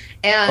cord.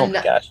 And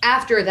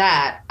after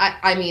that,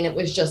 I mean, it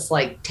was just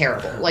like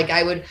terrible. Like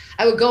I would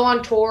go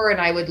on tour,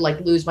 and I would like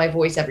lose my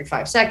voice every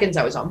 5 seconds.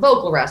 I was on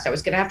vocal rest. I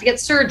was going to have to get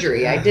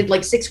surgery. I did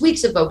like 6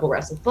 weeks of vocal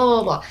rest and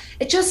blah, blah, blah.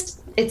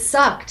 It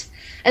sucked.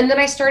 And then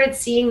I started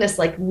seeing this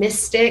like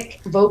mystic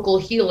vocal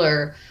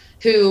healer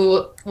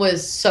who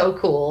was so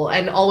cool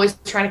and always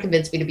trying to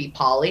convince me to be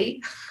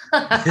Polly,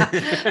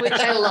 which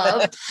I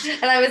loved.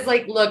 And I was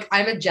like, look,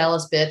 I'm a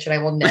jealous bitch, and I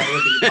will never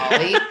be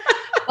Polly.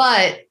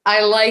 but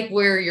I like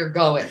where you're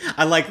going.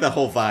 I like the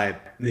whole vibe.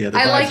 Yeah,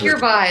 I like your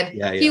vibe.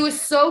 Yeah, He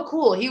was so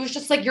cool. He was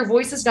just like, your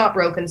voice is not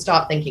broken.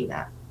 Stop thinking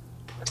that.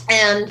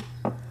 And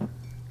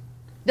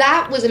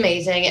that was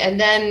amazing. And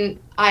then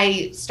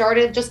I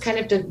started just kind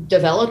of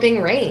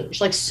developing range.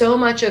 Like, so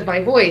much of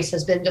my voice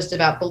has been just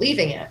about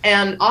believing it.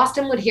 And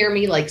Austin would hear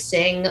me like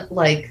sing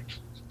like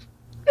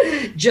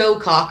Joe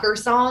Cocker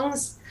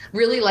songs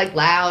really like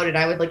loud, and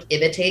I would like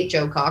imitate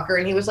Joe Cocker,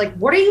 and he was like,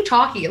 what are you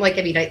talking? Like,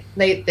 I mean,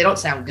 they don't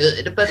sound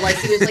good, but like,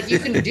 he was like, you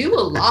can do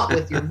a lot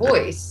with your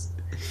voice.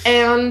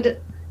 And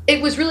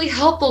it was really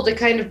helpful to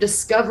kind of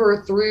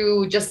discover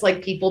through just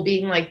like people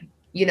being like,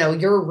 you know,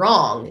 you're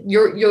wrong.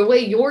 Your way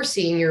you're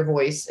seeing your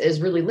voice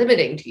is really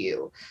limiting to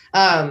you.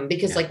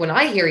 Because like when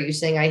I hear you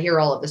sing, I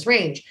hear all of this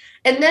range.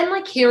 And then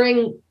like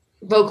hearing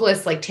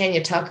vocalists like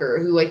Tanya Tucker,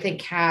 who I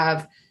think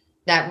have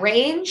that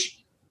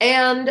range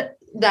and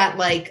that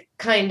like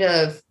kind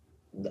of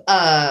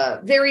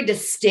very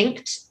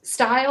distinct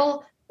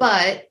style,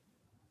 but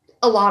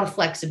a lot of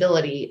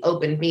flexibility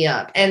opened me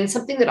up. And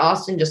something that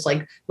Austin just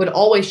like would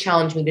always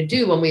challenge me to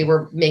do when we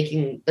were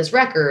making this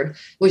record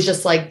was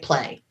just like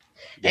play.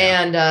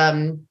 Yeah.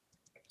 And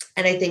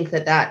I think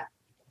that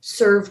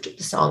served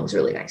the songs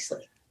really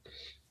nicely.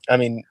 I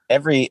mean,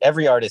 every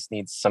artist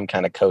needs some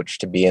kind of coach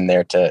to be in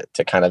there to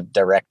kind of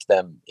direct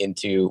them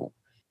into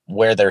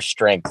where their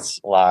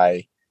strengths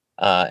lie.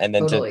 And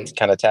then to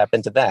kind of tap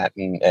into that.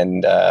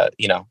 And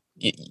you know,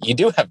 you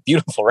do have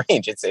beautiful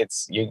range.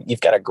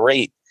 You've got a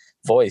great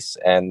voice.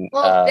 And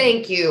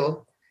thank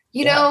you.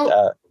 You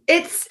know,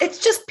 it's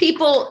just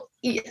people,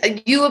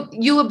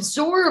 you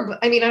absorb.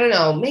 I mean, I don't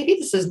know, maybe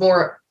this is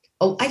more,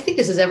 I think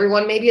this is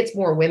everyone. Maybe it's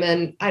more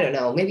women. I don't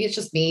know. Maybe it's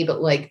just me,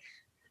 but like,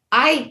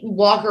 I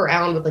walk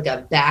around with like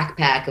a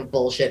backpack of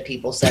bullshit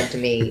people said to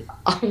me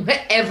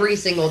every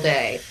single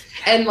day.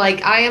 And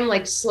like, I am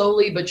like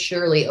slowly but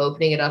surely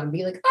opening it up and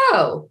being like,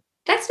 oh,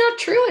 that's not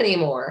true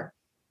anymore.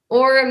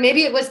 Or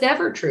maybe it was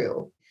never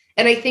true.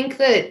 And I think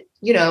that,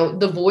 you know,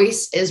 the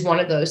voice is one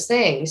of those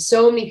things.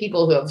 So many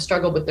people who have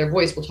struggled with their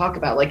voice will talk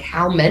about like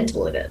how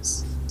mental it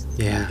is.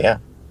 Yeah. Yeah.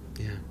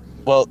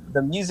 Well,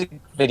 the music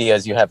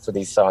videos you have for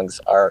these songs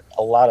are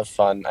a lot of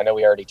fun. I know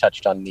we already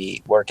touched on the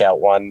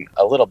workout one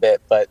a little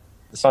bit, but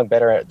the song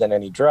Better Than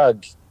Any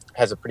Drug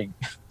has a pretty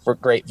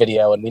great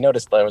video. And we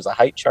noticed there was a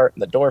height chart in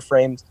the door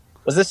frames.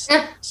 Was this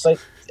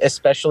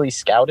especially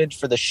scouted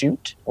for the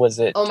shoot? Was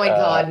it? Oh my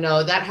God,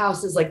 no. That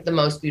house is like the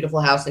most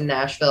beautiful house in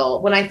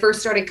Nashville. When I first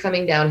started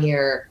coming down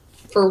here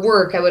for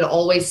work, I would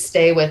always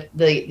stay with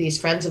these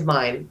friends of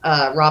mine,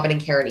 Robin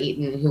and Karen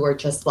Eaton, who are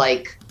just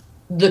like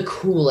the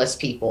coolest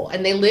people.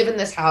 And they live in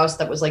this house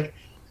that was like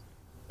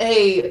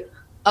a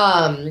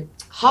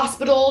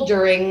hospital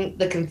during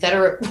the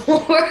Confederate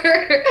War. Wow.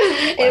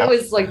 It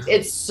was like,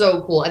 it's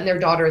so cool. And their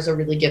daughter is a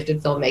really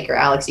gifted filmmaker,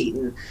 Alex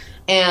Eaton.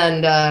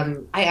 And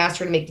I asked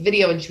her to make the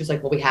video, and she was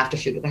like, well, we have to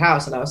shoot at the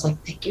house. And I was like,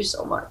 thank you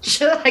so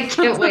much. I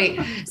can't wait.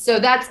 So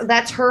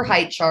that's her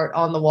height chart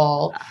on the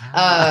wall.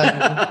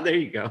 There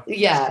you go.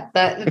 Yeah.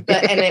 And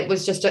it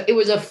was just it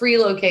was a free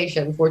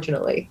location,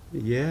 fortunately.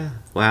 Yeah.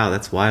 Wow.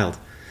 That's wild.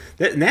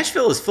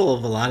 Nashville is full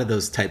of a lot of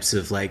those types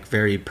of like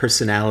very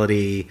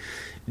personality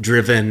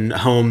driven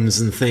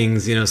homes and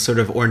things, you know, sort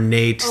of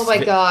ornate. Oh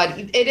my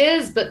God. It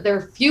is, but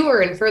they're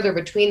fewer and further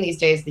between these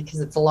days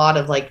because it's a lot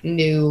of like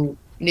new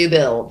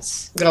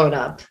builds going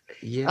up.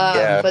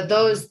 Yeah. But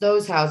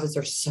those houses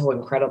are so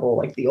incredible.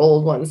 Like the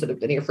old ones that have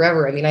been here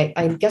forever. I mean,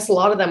 I guess a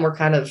lot of them were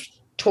kind of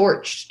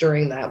torched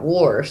during that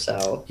war.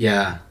 So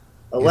yeah.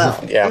 Oh, well.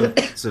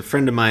 It's a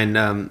friend of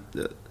mine,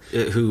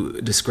 who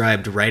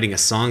described writing a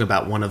song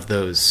about one of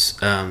those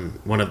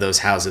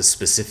houses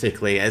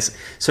specifically as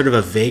sort of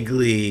a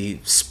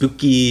vaguely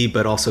spooky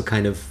but also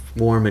kind of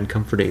warm and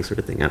comforting sort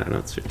of thing. I don't know.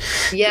 It's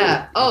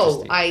yeah.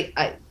 Oh,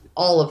 I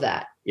all of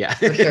that. Yeah,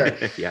 for sure.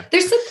 Yeah.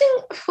 There's something.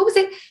 What was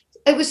it?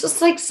 It was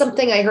just like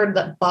something I heard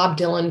that Bob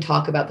Dylan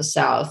talk about the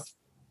South,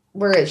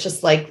 where it's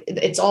just like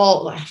it's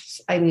all.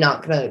 I'm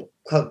not gonna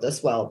quote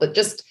this well, but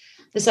just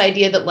this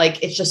idea that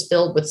like it's just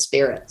filled with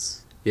spirits.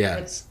 Yeah,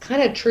 it's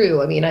kind of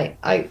true. I mean,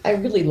 I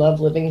really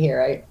love living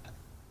here.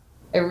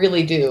 I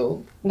really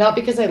do. Not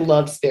because I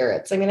love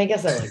spirits. I mean, I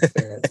guess I like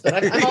spirits, but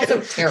I'm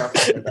also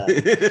terrified of them.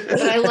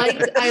 But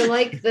I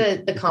like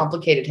the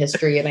complicated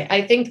history, and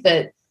I think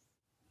that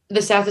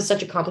the South is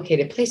such a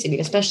complicated place. I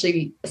mean,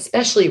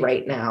 especially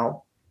right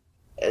now,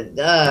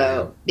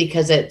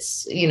 because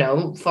it's, you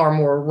know, far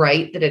more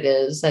right than it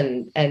is,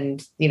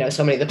 and you know,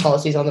 so many of the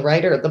policies on the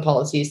right are the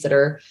policies that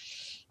are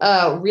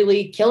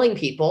really killing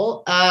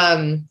people.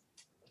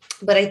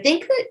 But I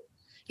think that,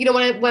 you know,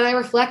 when I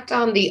reflect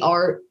on the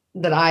art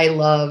that I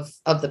love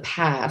of the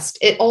past,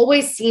 it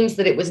always seems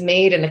that it was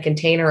made in a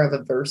container of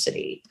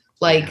adversity.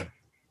 Like,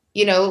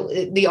 you know,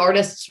 the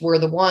artists were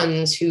the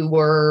ones who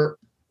were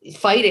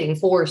fighting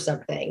for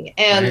something.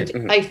 And right.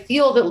 Mm-hmm. I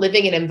feel that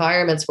living in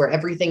environments where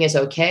everything is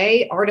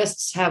okay,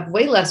 artists have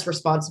way less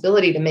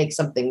responsibility to make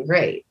something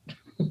great.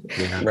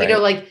 Yeah, right. You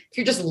know, like if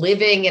you're just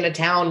living in a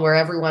town where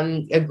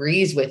everyone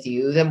agrees with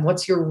you, then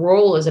what's your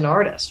role as an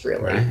artist,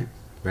 really?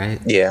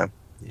 Right. Yeah.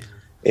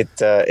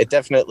 It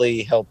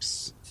definitely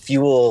helps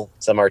fuel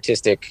some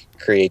artistic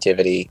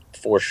creativity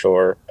for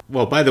sure.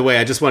 Well, by the way,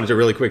 I just wanted to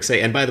really quick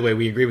say, and by the way,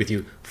 we agree with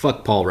you.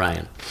 Fuck Paul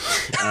Ryan.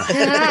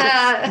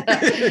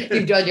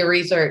 You've done your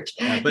research.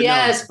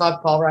 Yes, no.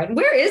 Fuck Paul Ryan.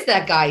 Where is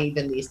that guy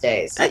even these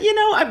days?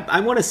 I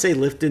want to say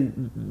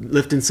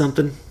lifting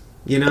something.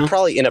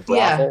 Probably in a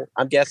brothel,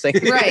 I'm guessing.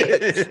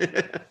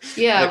 Right.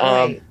 Yeah.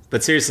 Right.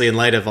 But seriously, in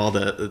light of all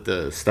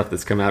the stuff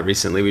that's come out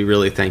recently, we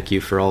really thank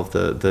you for all of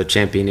the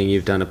championing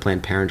you've done of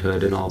Planned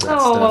Parenthood and all that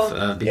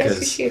stuff. Because, I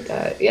appreciate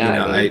that.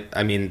 Yeah.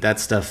 I mean that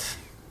stuff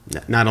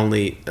not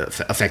only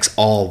affects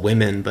all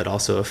women, but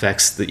also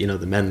affects the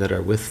men that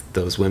are with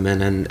those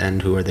women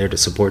and who are there to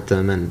support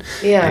them and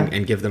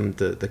give them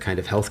the kind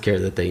of health care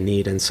that they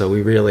need. And so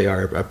we really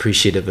are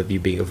appreciative of you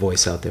being a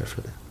voice out there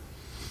for them.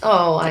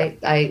 Oh,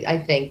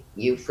 I thank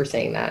you for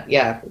saying that.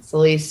 Yeah, it's the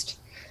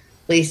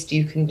least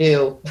you can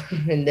do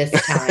in this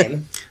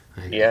time.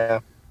 Yeah.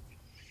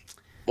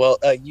 Well,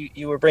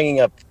 you were bringing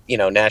up,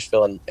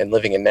 Nashville and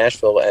living in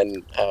Nashville,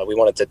 and we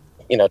wanted to,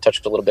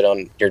 touch a little bit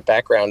on your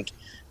background.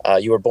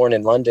 You were born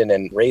in London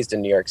and raised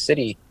in New York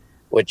City,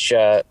 which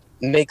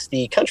makes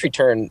the country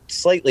turn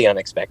slightly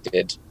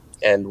unexpected.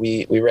 And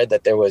we read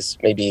that there was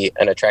maybe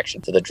an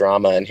attraction to the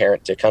drama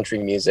inherent to country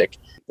music,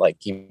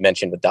 like you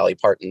mentioned with Dolly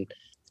Parton.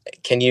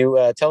 Can you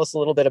tell us a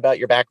little bit about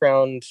your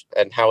background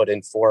and how it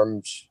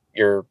informed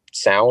your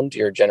sound,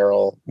 your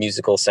general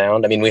musical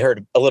sound? I mean, we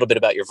heard a little bit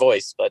about your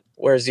voice, but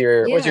where's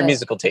your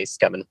musical taste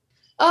coming?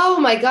 Oh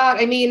my God.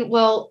 I mean,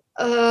 well,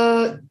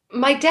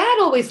 my dad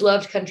always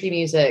loved country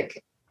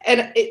music.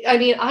 And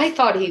I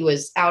thought he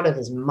was out of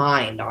his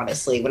mind,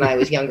 honestly, when I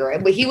was younger.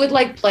 But he would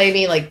play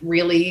me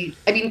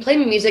play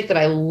me music that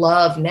I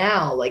love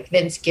now, like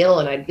Vince Gill.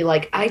 And I'd be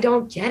like, I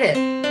don't get it.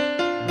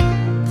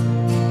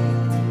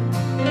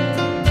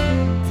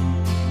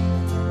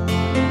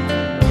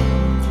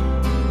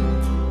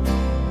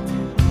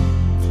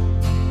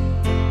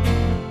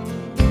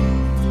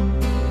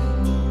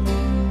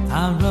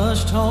 I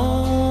rushed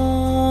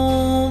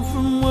home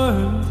from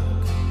work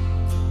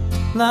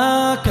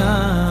like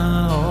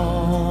I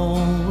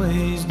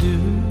always do.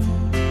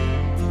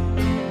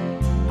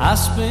 I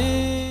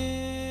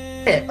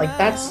spent it.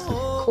 That's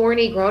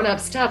corny grown-up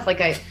stuff.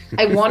 I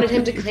wanted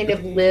him to kind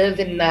of live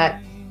in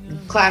that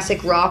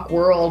classic rock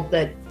world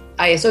that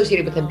I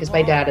associated with him because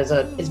my dad is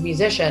a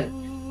musician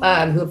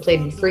who had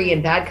played in Free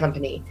and Bad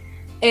Company.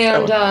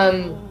 And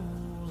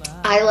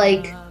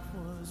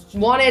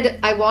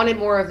I wanted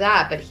more of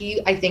that, but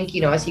I think,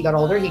 as he got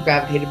older, he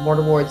gravitated more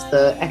towards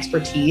the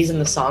expertise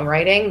and the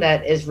songwriting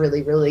that is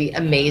really, really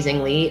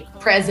amazingly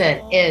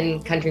present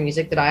in country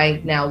music that I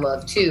now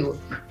love too.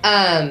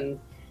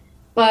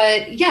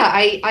 But yeah,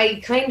 I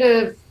kind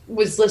of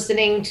was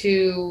listening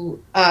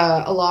to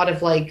a lot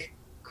of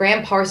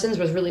Graham Parsons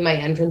was really my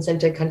entrance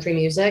into country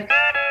music.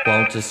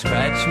 Want to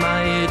scratch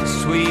my itch,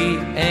 sweet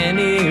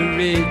Annie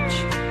Rich,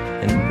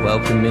 and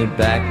welcome me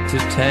back to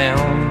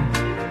town.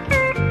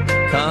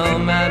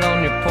 Come out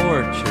on your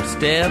porch or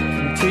step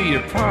into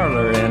your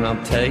parlor and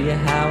I'll tell you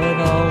how it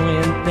all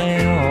went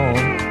down.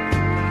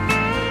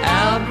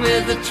 Out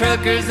with the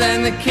truckers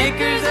and the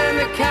kickers and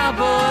the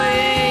cowboy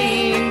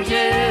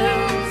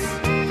angels,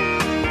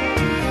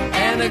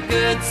 and a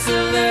good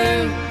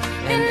saloon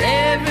in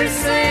every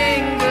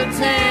single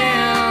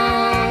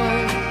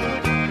town.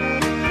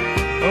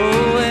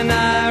 Oh, and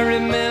I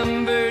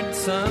remembered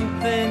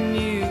something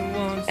you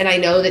once. And I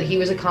know that he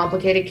was a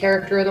complicated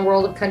character in the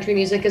world of country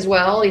music as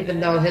well, even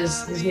though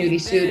his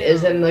nudie suit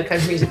is in the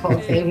Country Music Hall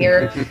of Fame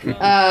here.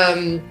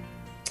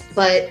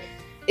 But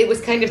it was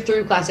kind of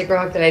through classic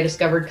rock that I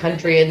discovered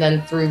country, and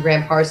then through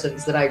Graham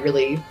Parsons that I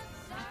really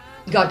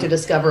got to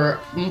discover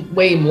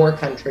way more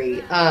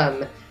country.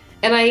 And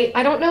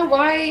I don't know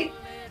why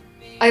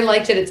I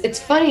liked it. It's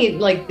funny,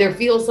 there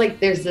feels like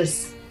there's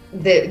this,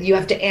 that you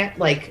have to act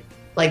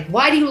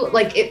why do you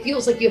it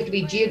feels like you have to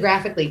be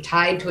geographically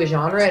tied to a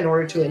genre in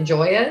order to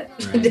enjoy it.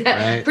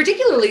 Right.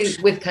 Particularly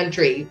with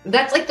country.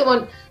 That's the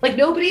one,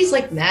 nobody's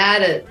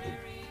mad at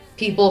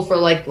people for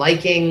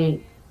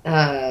liking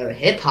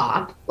hip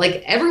hop.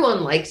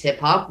 Everyone likes hip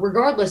hop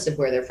regardless of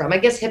where they're from. I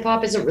guess hip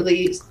hop isn't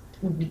really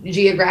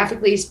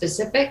geographically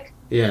specific.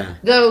 Yeah.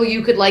 Though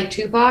you could like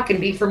Tupac and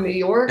be from New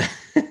York.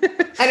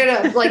 I don't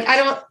know. I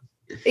don't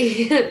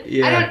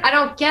I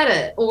don't get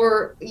it.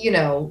 Or,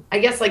 I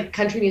guess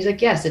country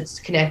music, yes, it's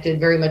connected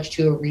very much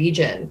to a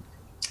region.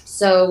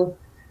 So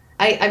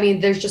I mean,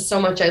 there's just so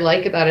much I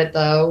like about it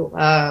though.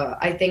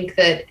 I think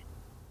that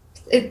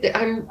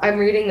I'm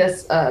reading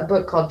this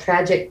book called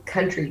Tragic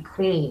Country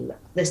Queen,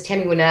 this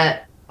Tammy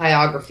Wynette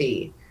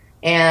biography.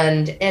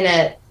 And in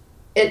it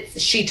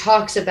she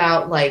talks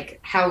about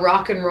how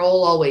rock and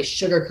roll always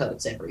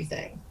sugarcoats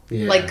everything.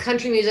 Yeah.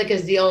 Country music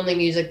is the only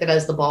music that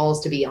has the balls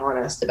to be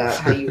honest about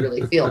how you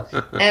really feel.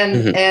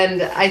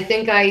 And I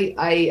think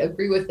I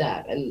agree with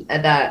that. And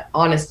that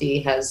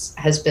honesty has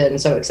been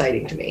so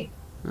exciting to me.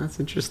 That's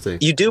interesting.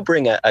 You do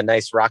bring a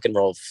nice rock and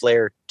roll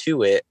flair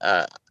to it.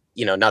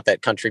 not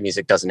that country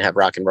music doesn't have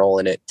rock and roll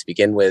in it to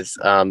begin with.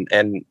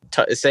 And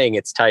saying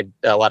it's tied,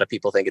 a lot of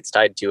people think it's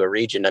tied to a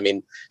region. I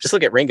mean, just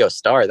look at Ringo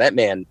Starr. That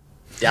man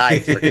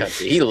died for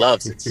country. He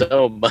loves it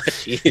so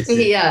much.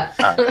 Yeah.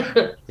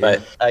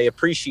 But I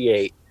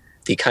appreciate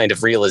the kind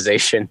of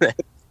realization that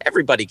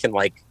everybody can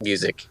like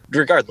music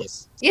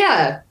regardless.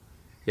 Yeah.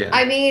 Yeah.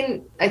 I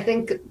mean, I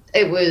think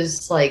it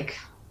was like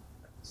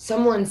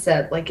someone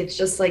said, like, it's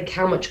just like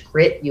how much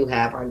grit you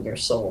have on your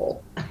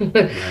soul. Right.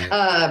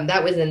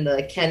 That was in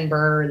the Ken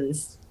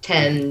Burns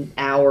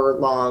 10-hour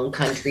long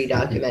country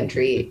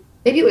documentary.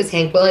 Maybe it was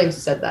Hank Williams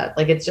who said that.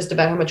 Like, it's just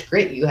about how much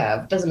grit you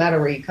have. It doesn't matter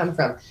where you come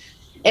from.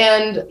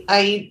 And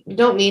I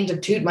don't mean to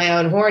toot my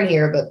own horn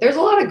here, but there's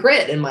a lot of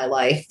grit in my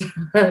life.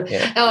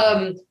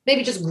 Yeah.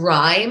 Maybe just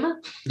grime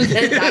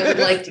that I would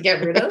like to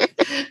get rid of.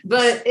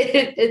 But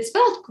it's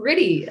felt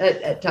gritty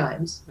at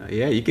times.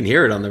 Yeah, you can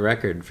hear it on the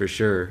record for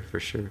sure, for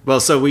sure. Well,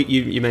 so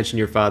you mentioned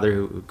your father,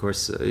 who of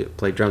course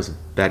played drums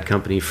with Bad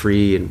Company,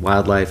 Free, and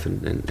Wildlife,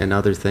 and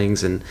other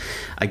things. And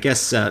I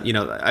guess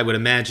I would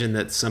imagine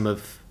that some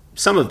of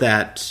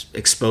that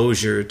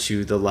exposure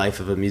to the life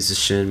of a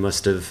musician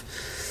must have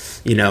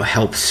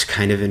helped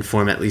kind of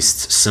inform at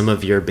least some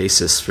of your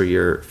basis for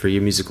your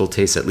musical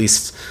taste, at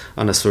least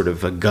on a sort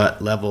of a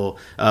gut level.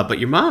 But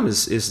your mom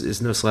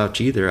is no slouch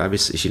either.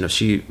 Obviously,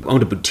 she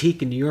owned a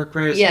boutique in New York,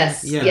 right?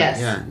 Yes. Yeah. Yes.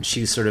 Yeah. And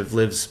she sort of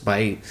lives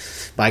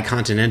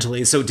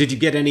bicontinentally. So, did you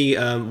get any?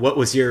 What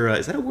was your?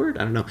 Is that a word?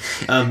 I don't know.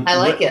 I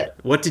like it.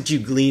 What did you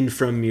glean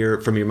from your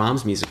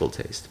mom's musical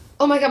taste?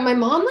 Oh my God, my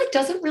mom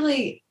doesn't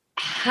really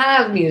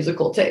have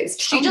musical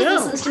taste. She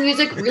listens to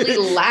music really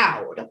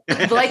loud.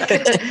 Like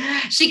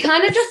she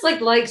kind of just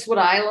likes what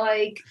I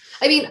like.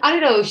 I mean, I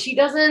don't know. She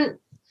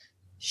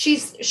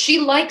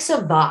likes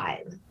a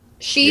vibe.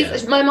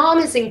 My mom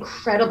is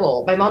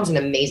incredible. My mom's an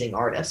amazing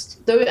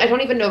artist. Though I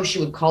don't even know if she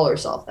would call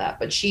herself that,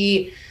 but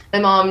my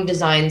mom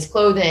designs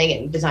clothing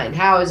and designed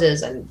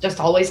houses and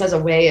just always has a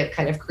way of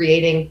kind of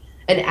creating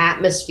an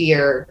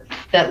atmosphere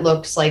that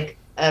looks like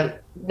a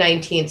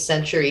 19th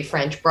century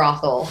French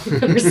brothel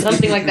or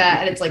something like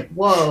that. And it's like,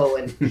 whoa.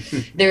 And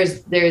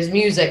there's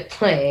music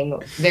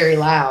playing very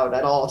loud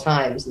at all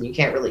times and you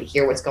can't really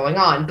hear what's going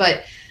on.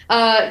 But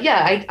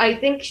I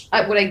think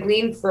what I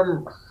gleaned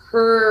from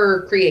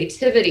her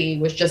creativity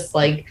was just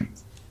like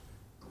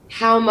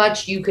how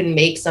much you can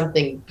make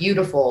something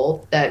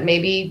beautiful that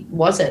maybe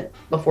wasn't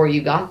before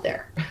you got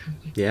there.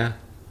 Yeah.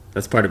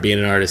 That's part of being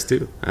an artist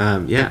too.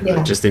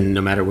 Just no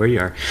matter where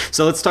you are.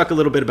 So let's talk a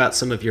little bit about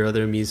some of your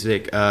other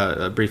music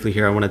briefly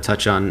here. I want to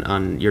touch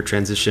on your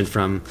transition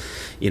from,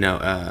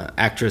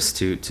 actress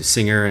to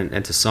singer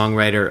and to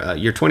songwriter.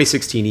 Your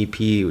 2016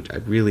 EP, which I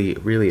really,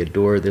 really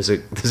adore. There's a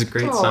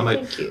great song.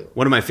 Thank you.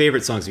 One of my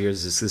favorite songs of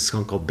yours is this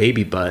song called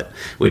Baby Butt,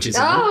 which is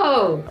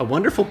a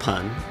wonderful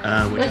pun,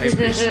 which I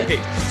appreciate.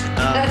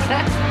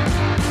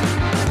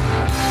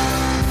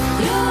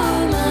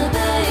 You're my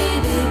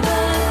baby,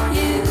 but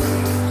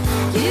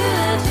you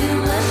have too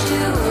much to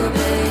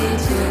obey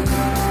to.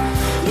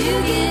 You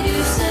give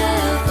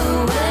yourself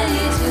away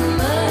too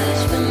much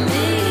for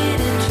me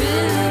to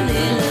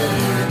truly love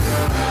you.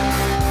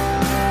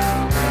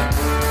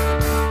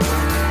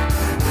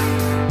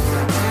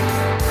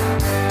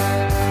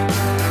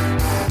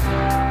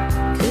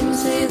 Couldn't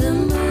see the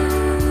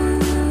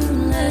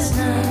moon last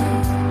night.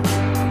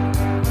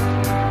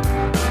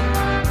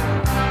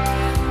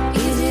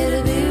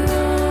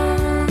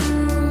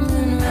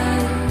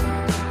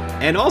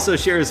 And also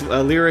shares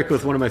a lyric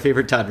with one of my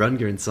favorite Todd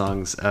Rundgren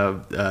songs,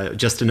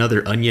 Just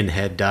Another Onion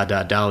Head,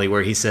 Dolly,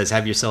 where he says,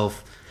 have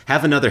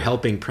another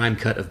helping prime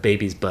cut of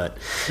baby's butt.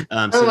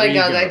 Oh my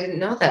God, I didn't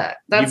know that.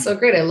 That's so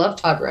great. I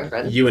love Todd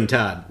Rundgren. You and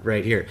Todd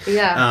right here.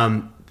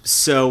 Yeah.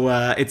 So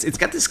it's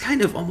got this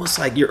kind of almost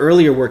like your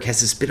earlier work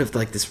has this bit of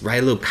like this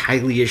Rilo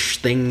Kiley-ish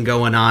thing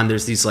going on.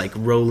 There's these like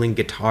rolling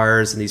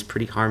guitars and these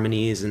pretty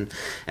harmonies, and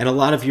a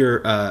lot of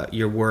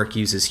your work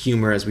uses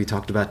humor, as we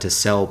talked about, to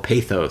sell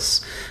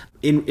pathos.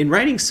 In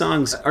writing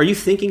songs, are you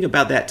thinking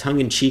about that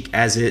tongue-in-cheek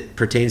as it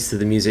pertains to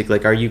the music?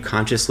 Like, are you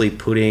consciously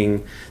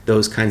putting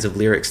those kinds of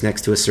lyrics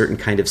next to a certain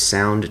kind of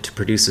sound to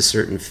produce a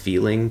certain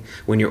feeling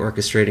when you're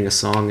orchestrating a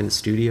song in the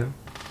studio?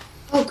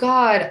 Oh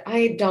God,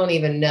 I don't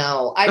even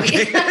know. I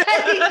mean,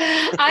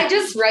 I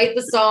just write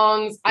the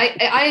songs. I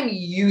am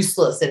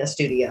useless in a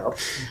studio.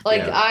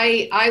 Like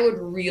I would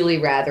really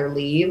rather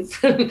leave.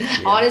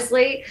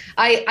 Honestly,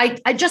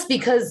 I just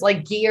because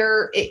like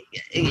gear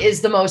is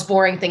the most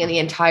boring thing in the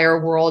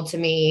entire world to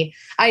me.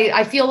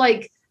 I feel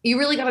like you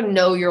really got to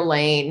know your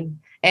lane.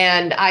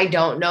 And I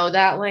don't know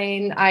that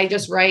lane. I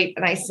just write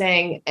and I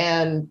sing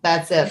and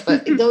that's it.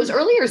 But those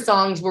earlier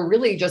songs were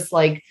really just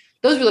like,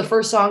 those were the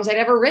first songs I'd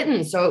ever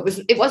written. So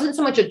it wasn't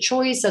so much a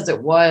choice as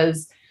it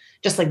was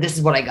just like, this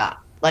is what I got.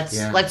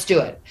 Let's do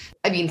it.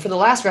 I mean, for the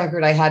last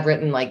record, I had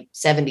written like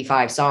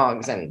 75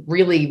 songs and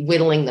really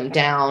whittling them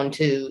down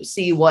to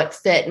see what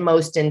fit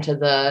most into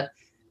the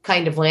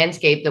kind of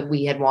landscape that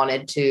we had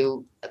wanted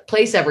to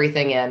place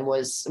everything in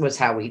was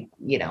how we,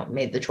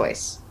 made the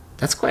choice.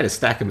 That's quite a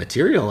stack of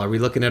material. Are we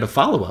looking at a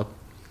follow-up?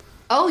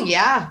 Oh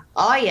yeah.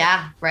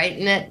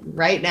 Writing it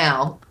right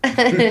now.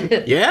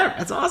 Yeah,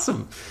 that's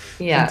awesome.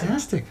 Yeah.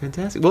 Fantastic.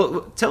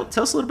 Well, tell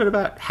us a little bit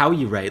about how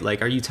you write.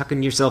 Like, are you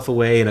tucking yourself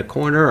away in a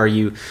corner? Are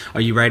you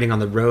writing on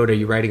the road? Are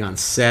you writing on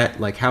set?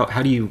 Like,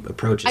 how do you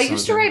approach it? I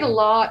used to write a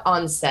lot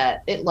on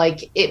set. It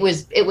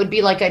would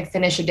be like I'd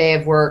finish a day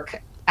of work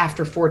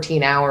after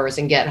 14 hours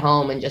and get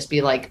home and just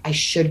be like, I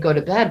should go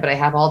to bed, but I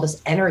have all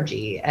this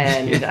energy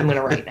and I'm going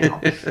to write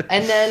now.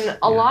 And then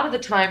a lot of the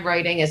time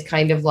writing is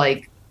kind of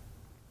like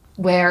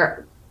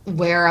when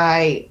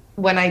I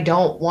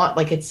don't want,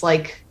 like, it's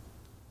like,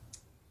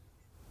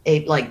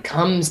 it like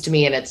comes to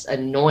me and it's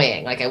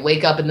annoying. Like I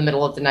wake up in the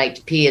middle of the night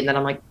to pee and then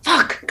I'm like,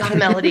 fuck, got a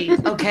melody.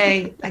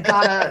 Okay, I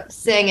gotta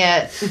sing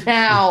it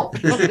now.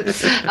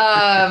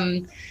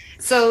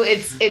 So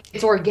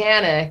it's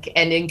organic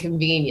and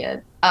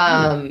inconvenient.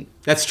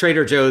 That's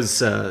Trader Joe's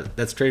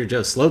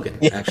slogan,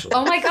 actually.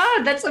 Oh my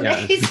God, that's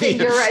amazing.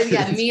 You're right.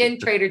 Yeah, me and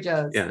Trader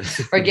Joe's. Yeah.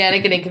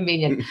 Organic and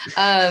inconvenient.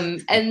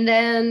 And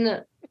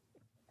then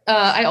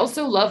I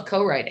also love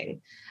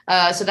co-writing.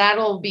 So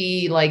that'll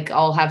be like,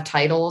 I'll have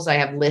titles. I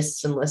have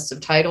lists and lists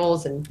of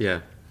titles and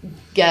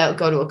go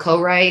to a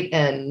co-write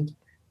and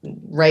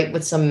write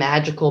with some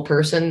magical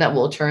person that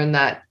will turn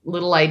that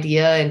little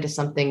idea into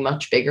something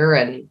much bigger.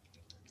 And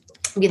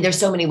I mean, there's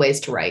so many ways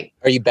to write.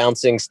 Are you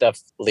bouncing stuff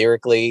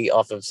lyrically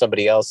off of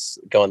somebody else,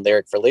 going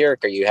lyric for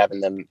lyric? Are you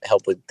having them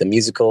help with the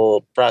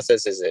musical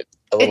process? Is it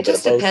a little bit of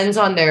both? It just depends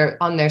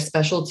on their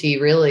specialty,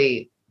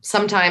 really.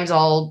 Sometimes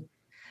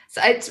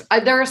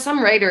there are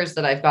some writers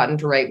that I've gotten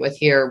to write with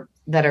here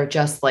that are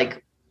just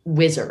like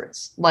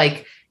wizards.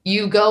 Like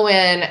you go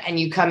in and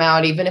you come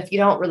out, even if you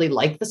don't really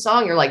like the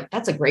song, you're like,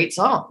 that's a great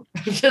song.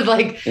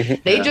 Like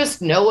they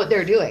just know what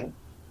they're doing.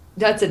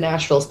 That's a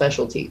Nashville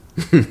specialty.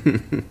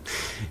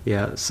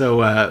 Yeah. So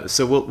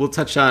we'll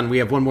touch on, we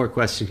have one more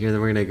question here, then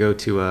we're going to go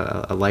to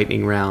a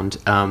lightning round.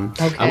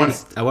 Okay.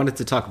 I wanted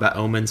to talk about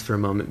Omens for a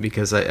moment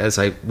because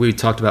we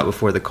talked about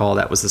before the call,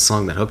 that was the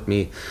song that hooked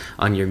me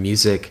on your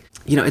music.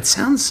 You know, it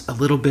sounds a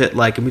little bit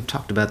like, and we've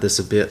talked about this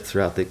a bit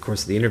throughout the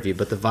course of the interview,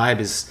 but the vibe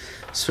is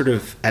sort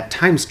of at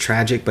times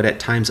tragic, but at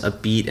times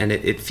upbeat, and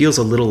it feels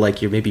a little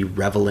like you're maybe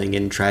reveling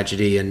in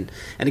tragedy and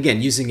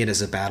again, using it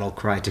as a battle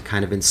cry to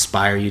kind of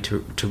inspire you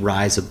to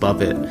rise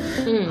above it.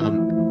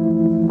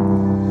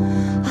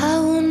 I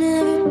will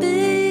never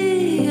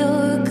be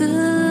your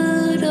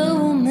good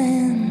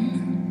omen.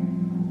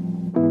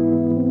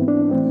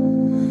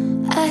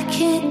 I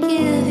can't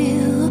give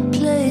you a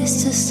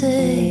place to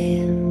stay.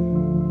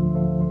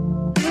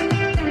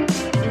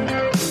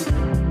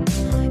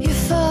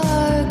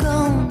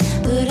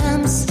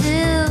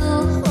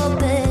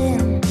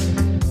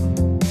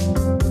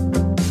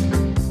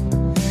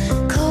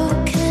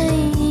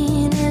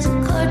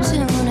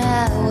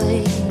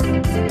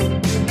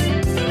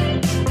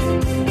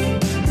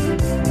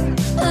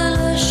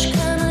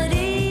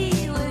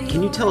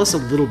 Tell us a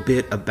little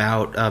bit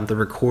about the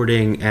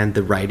recording and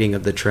the writing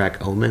of the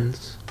track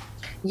Omens.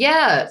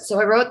 Yeah, so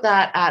I wrote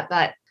that at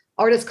that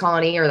artist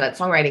colony or that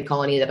songwriting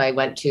colony that I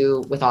went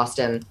to with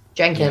Austin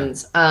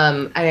Jenkins.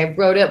 And I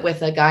wrote it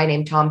with a guy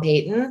named Tom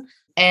Payton.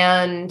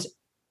 And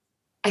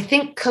I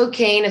think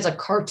Cocaine is a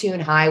Cartoon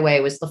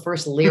Highway was the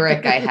first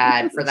lyric I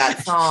had for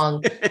that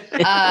song.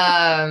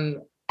 I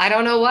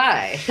don't know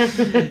why.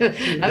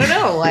 I don't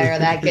know where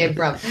that came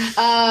from.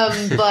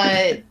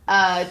 But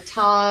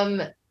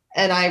Tom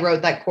and I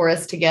wrote that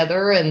chorus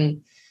together,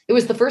 and it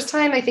was the first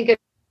time I think I'd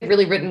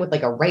really written with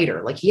like a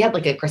writer. Like he had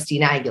like a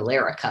Christina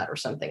Aguilera cut or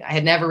something. I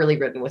had never really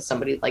written with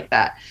somebody like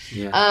that.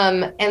 Yeah.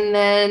 And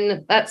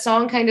then that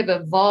song kind of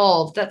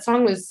evolved. That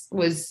song was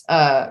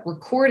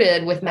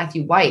recorded with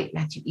Matthew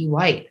E.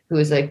 White, who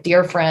is a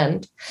dear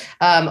friend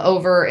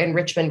over in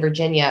Richmond,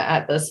 Virginia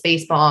at the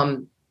Space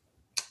Bomb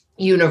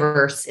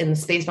universe,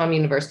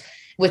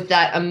 with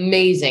that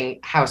amazing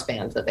house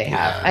band that they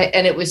have.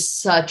 And it was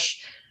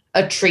such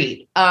a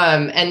treat.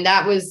 And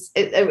that was,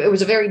 it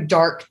was a very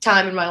dark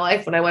time in my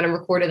life when I went and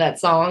recorded that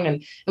song.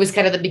 And it was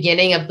kind of the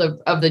beginning of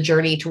the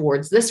journey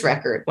towards this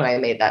record when I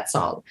made that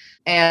song.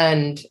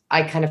 And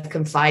I kind of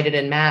confided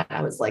in Matt.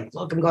 I was like,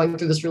 look, I'm going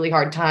through this really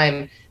hard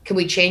time. Can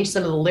we change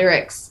some of the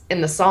lyrics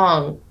in the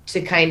song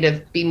to kind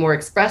of be more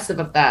expressive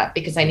of that?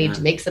 Because I need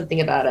to make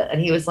something about it.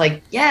 And he was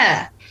like,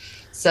 yeah.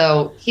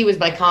 So he was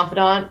my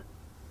confidant.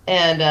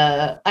 And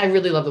I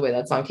really love the way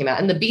that song came out.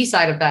 And the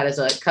B-side of that is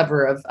a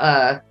cover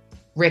of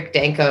Rick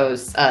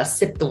Danko's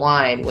Sip the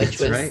Wine, which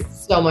was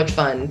so much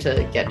fun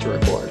to get to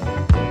record.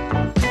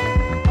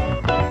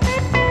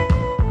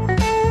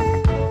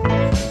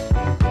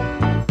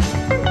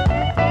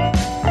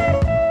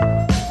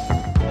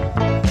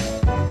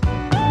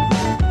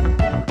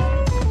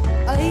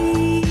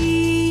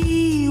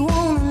 I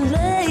wanna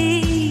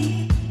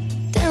lay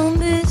down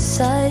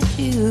beside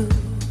you.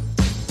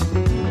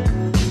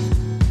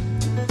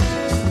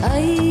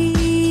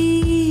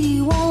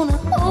 I wanna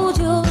hold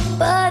your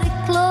body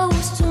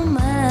close to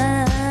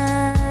mine,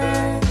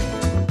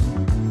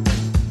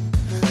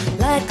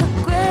 like a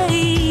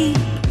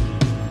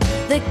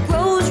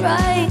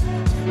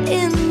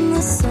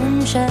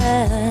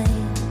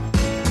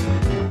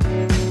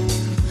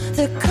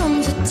there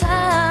comes a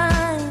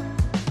time.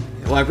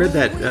 Well, I read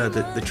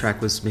that the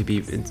track was maybe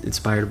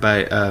inspired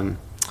by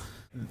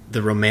the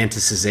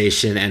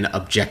romanticization and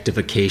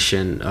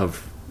objectification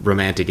of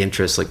romantic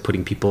interests, like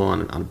putting people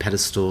on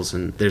pedestals,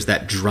 and there's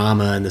that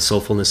drama and the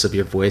soulfulness of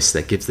your voice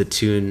that gives the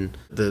tune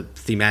the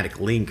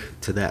thematic link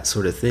to that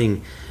sort of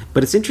thing.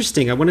 But it's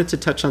interesting, I wanted to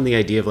touch on the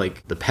idea of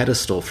like the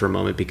pedestal for a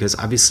moment, because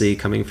obviously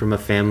coming from a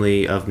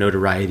family of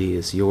notoriety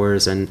as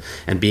yours and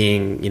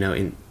being, you know,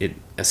 in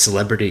a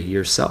celebrity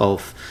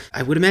yourself,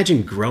 I would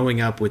imagine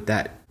growing up with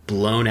that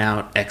blown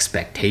out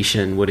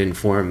expectation would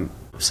inform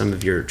some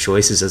of your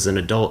choices as an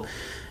adult.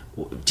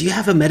 Do you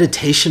have a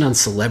meditation on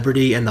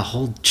celebrity and the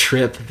whole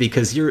trip?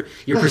 Because your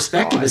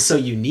perspective is so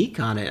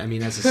unique on it. I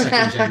mean, as a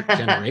second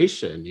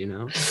generation, you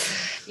know?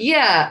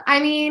 Yeah.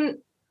 I mean,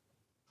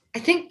 I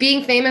think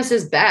being famous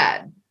is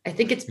bad. I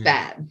think it's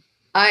bad.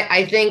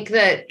 I think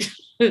that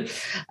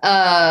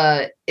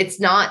it's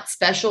not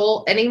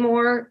special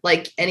anymore.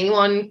 Like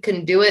anyone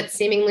can do it.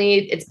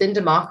 Seemingly it's been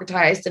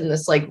democratized in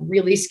this like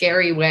really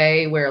scary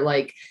way where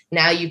like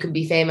now you can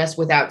be famous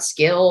without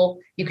skill.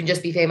 You can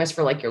just be famous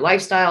for like your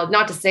lifestyle.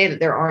 Not to say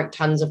that there aren't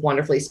tons of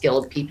wonderfully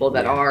skilled people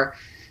that are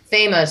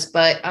famous,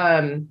 but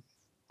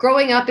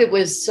growing up, it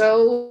was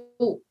so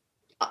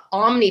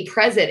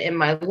omnipresent in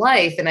my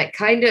life. And it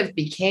kind of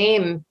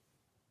became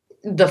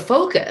the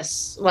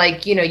focus.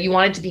 Like, you know, you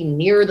wanted to be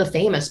near the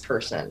famous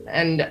person,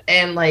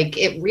 and like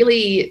it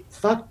really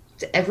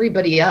fucked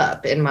everybody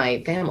up in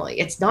my family.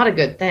 It's not a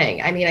good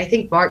thing. I mean, I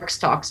think Marx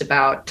talks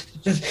about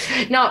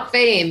not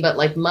fame, but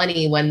like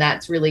money, when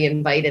that's really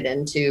invited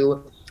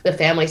into the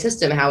family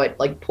system, how it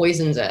like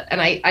poisons it.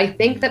 And I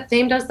think that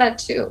fame does that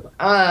too.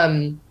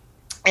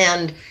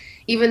 And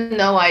even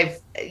though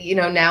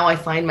now I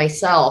find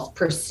myself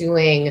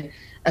pursuing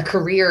a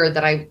career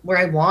where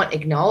I want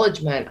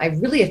acknowledgement, I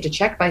really have to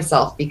check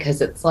myself,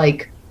 because it's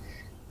like,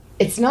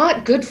 it's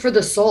not good for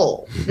the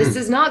soul. This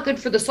is not good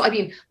for the soul. I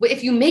mean,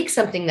 if you make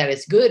something that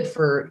is good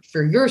for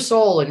your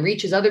soul and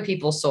reaches other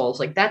people's souls,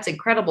 like that's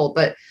incredible.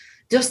 But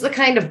just the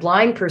kind of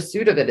blind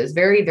pursuit of it is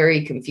very,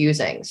 very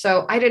confusing.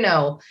 So I don't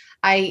know.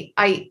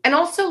 And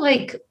also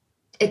like,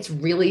 it's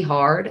really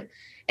hard.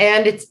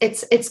 And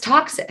it's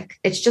toxic.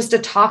 It's just a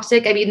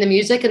toxic. I mean, the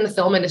music and the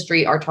film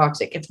industry are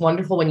toxic. It's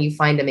wonderful when you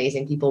find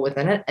amazing people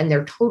within it, and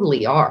there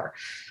totally are.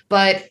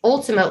 But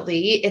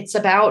ultimately, it's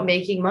about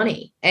making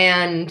money,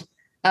 and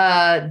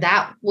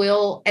that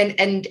will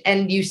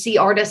and you see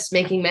artists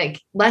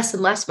make less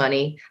and less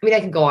money. I mean, I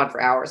can go on for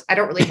hours. I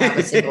don't really have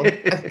a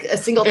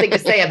single thing to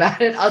say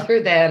about it,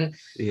 other than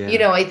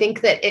I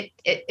think that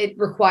it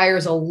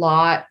requires a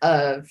lot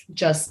of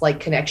just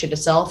like connection to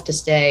self to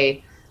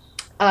stay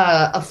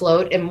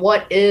afloat in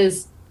what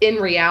is in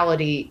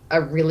reality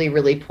a really,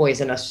 really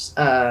poisonous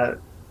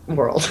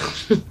world.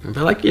 But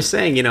like you're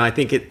saying, I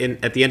think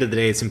at the end of the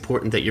day, it's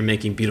important that you're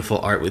making beautiful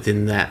art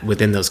within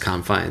those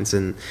confines,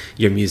 and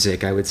your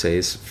music, I would say,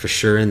 is for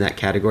sure in that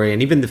category.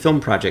 And even the film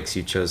projects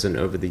you've chosen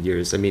over the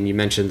years. I mean, you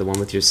mentioned the one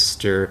with your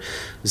sister.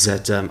 Was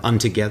that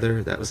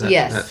Untogether? That was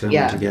that film,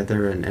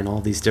 Untogether, and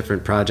all these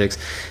different projects.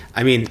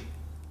 I mean,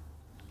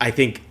 I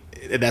think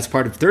that's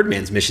part of Third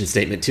Man's mission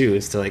statement too,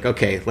 is to like,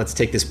 okay, let's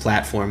take this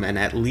platform and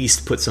at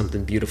least put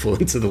something beautiful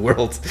into the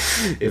world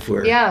if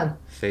we're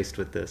faced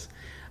with this.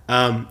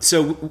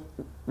 So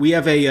we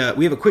have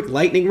a quick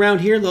lightning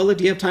round here. Lola,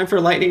 do you have time for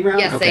a lightning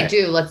round? Yes, okay. I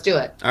do. Let's do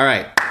it. All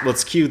right,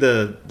 let's cue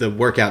the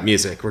workout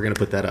music. We're gonna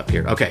put that up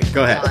here. Okay,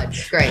 go ahead. God,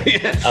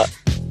 great.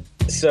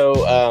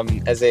 So,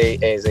 as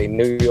a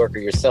New Yorker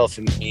yourself,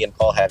 and me and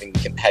Paul having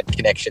had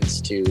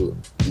connections to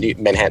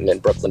Manhattan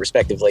and Brooklyn,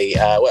 respectively,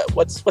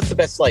 what's the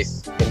best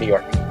slice in New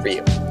York for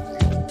you?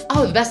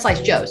 Oh, the best slice,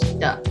 Joe's.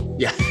 Duh.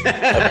 Yeah.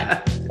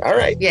 Okay. All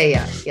right.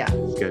 Yeah.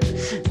 Good.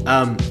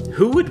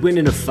 Who would win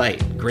in a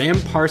fight,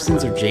 Graham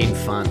Parsons or Jane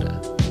Fonda?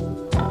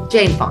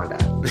 Jane Fonda.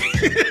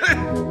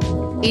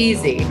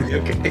 Easy.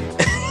 Okay.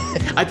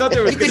 I thought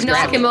there was. You could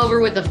knock him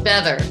over with a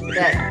feather.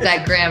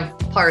 That Graham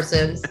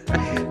Parsons.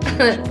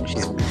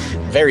 She's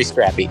very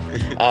scrappy.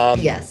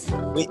 Yes.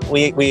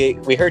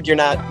 We heard you're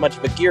not much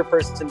of a gear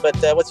person, but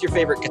what's your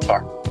favorite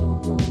guitar?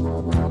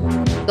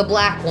 The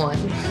black one.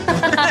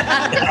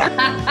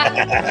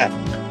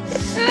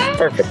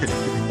 Perfect.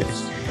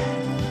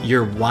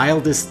 Your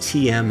wildest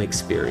TM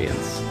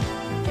experience?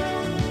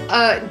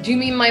 Do you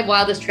mean my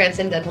wildest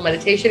transcendental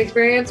meditation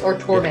experience or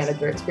tour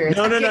manager experience?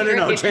 No.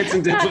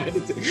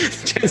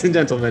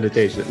 Transcendental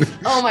meditation.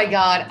 Oh my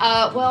God.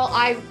 Well,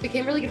 I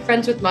became really good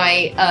friends with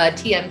my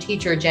TM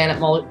teacher, Janet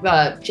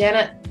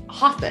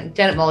Hoffman.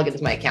 Janet Mulligan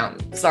is my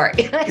accountant. Sorry.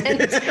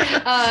 And,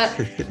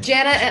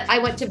 Janet, I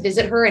went to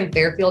visit her in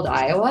Fairfield,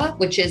 Iowa,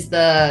 which is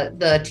the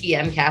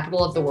TM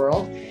capital of the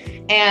world.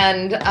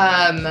 And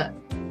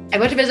I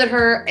went to visit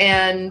her,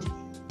 and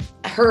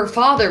her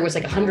father was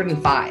like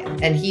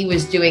 105, and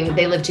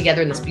they lived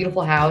together in this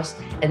beautiful house,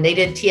 and they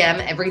did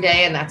TM every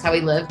day, and that's how he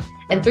lived.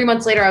 And 3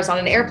 months later, I was on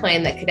an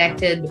airplane that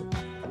connected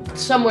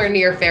somewhere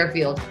near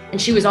Fairfield,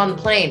 and she was on the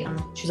plane.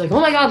 She was like, "Oh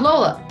my God,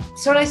 Lola,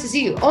 so nice to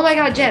see you. Oh my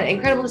God, Janet,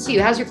 incredible to see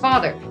you. How's your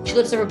father?" She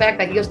lifts up her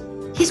backpack. He goes,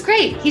 "He's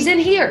great. He's in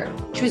here."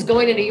 She was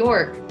going to New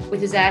York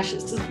with his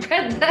ashes to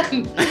spread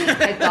them.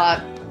 I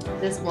thought,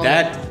 this moment.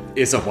 That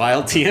is a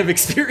wild TM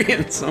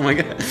experience. Oh my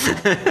God.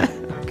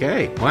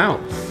 Okay, wow.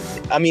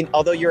 I mean,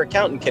 although your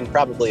accountant can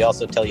probably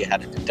also tell you how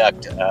to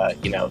deduct,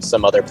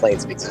 some other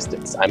planes of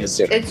existence, I'm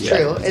assuming. It's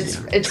true.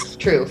 It's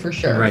true, for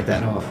sure. Write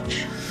that off.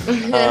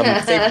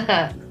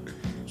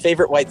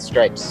 Favorite White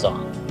Stripes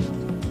song?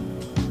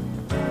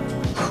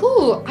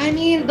 Ooh, I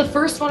mean, the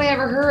first one I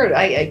ever heard,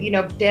 I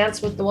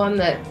danced with the one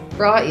that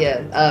brought you,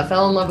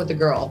 fell in love with the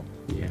girl.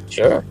 Yeah.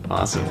 Sure.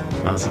 Awesome.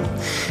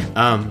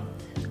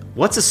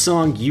 What's a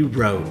song you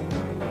wrote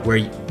where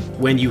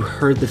when you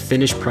heard the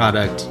finished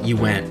product, you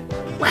went,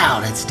 wow,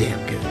 that's damn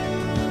good?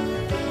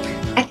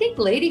 I think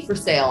Lady for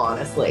Sale,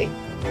 honestly.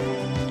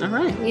 All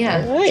right.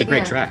 Yeah. It's a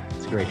great track.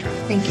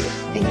 Thank you.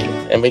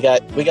 And we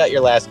got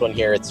your last one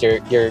here. It's your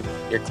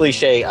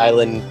cliche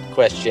island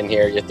question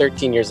here. You're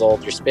 13 years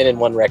old. You're spinning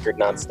one record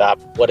nonstop.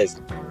 What is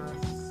it?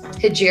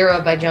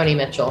 Hijira by Joni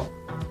Mitchell.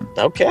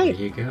 Okay.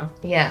 There you go.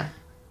 Yeah.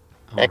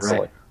 All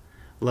Excellent. right.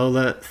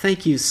 Lola,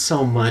 thank you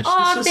so much.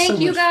 Oh, thank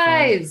you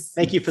guys.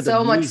 Fun. Thank you for the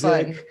so music.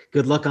 much fun.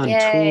 Good luck on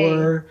Yay.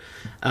 tour.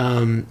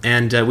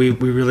 And we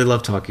really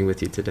love talking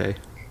with you today.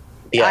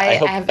 Yeah, I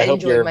have hope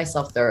enjoyed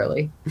myself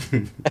thoroughly.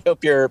 I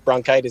hope your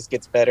bronchitis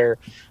gets better.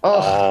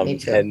 Oh, me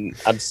too. And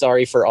I'm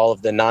sorry for all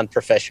of the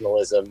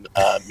non-professionalism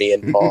me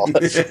and Paul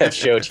have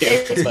showed you.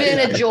 It's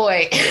been a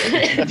joy.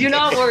 Do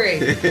not worry.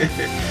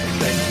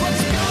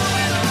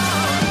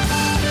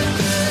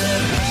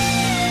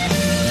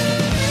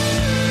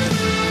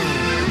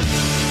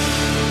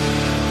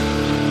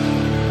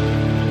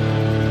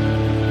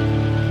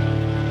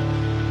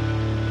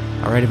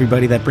 All right,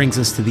 everybody, that brings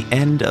us to the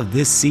end of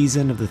this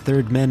season of the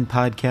Third Men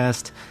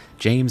podcast.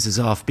 James is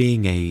off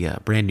being a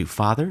brand new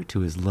father to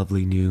his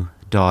lovely new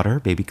daughter,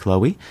 baby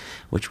Chloe,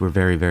 which we're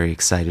very, very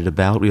excited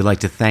about. We'd like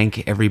to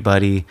thank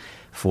everybody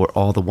for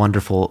all the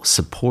wonderful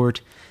support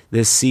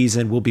this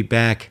season. We'll be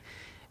back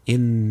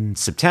in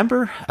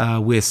September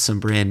with some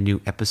brand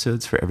new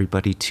episodes for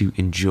everybody to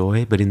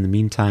enjoy. But in the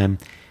meantime,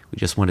 we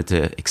just wanted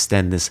to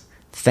extend this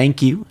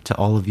thank you to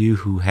all of you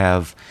who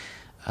have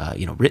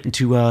written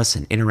to us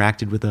and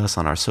interacted with us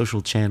on our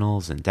social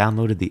channels and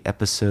downloaded the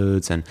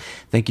episodes. And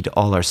thank you to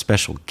all our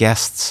special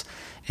guests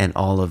and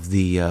all of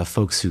the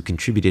folks who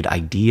contributed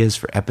ideas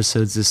for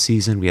episodes this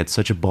season. We had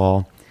such a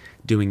ball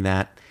doing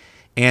that.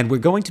 And we're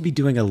going to be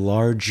doing a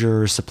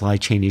larger Supply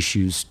Chain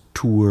Issues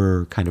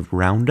tour kind of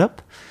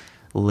roundup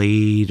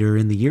later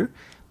in the year.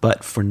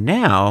 But for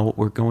now,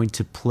 we're going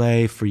to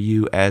play for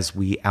you as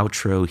we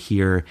outro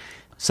here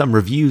some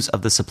reviews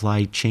of the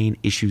Supply Chain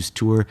Issues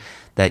tour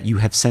that you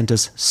have sent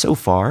us so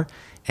far,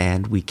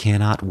 and we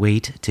cannot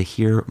wait to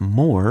hear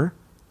more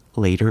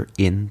later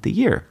in the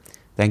year.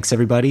 Thanks,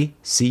 everybody.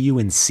 See you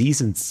in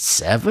season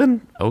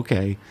 7?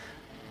 Okay.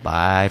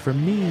 Bye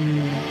from me.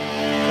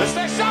 This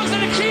next song's in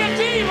the key of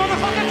D,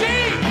 motherfucker D!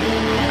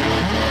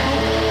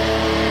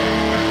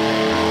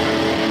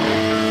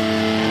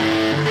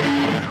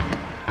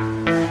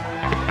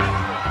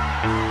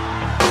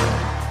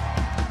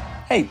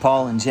 Hey,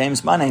 Paul and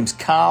James. My name's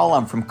Kyle.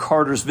 I'm from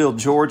Cartersville,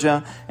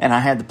 Georgia, and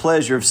I had the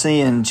pleasure of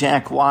seeing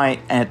Jack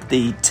White at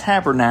the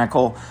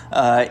Tabernacle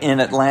in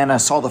Atlanta. I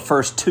saw the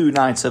first 2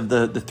 nights of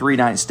the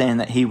 3-night stand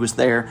that he was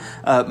there.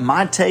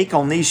 My take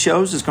on these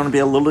shows is going to be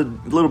a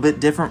little bit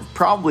different,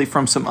 probably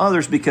from some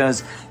others,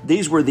 because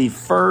these were the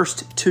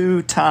first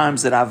 2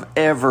 times that I've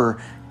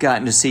ever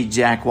gotten to see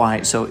Jack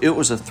White, so it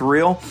was a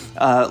thrill.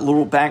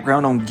 Little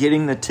background on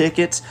getting the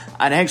tickets.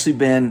 I'd actually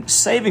been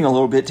saving a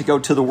little bit to go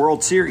to the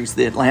World Series.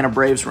 The Atlanta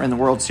Braves were in the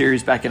World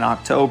Series back in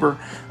October.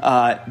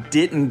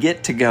 Didn't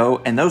get to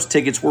go, and those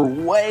tickets were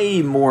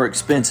way more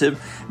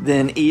expensive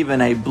than even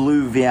a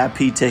blue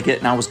VIP ticket,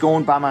 and I was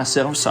going by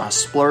myself, so I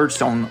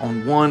splurged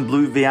on one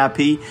blue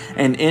VIP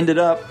and ended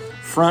up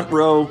front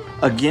row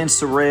against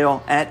the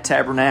rail at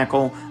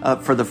Tabernacle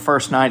for the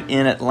first night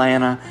in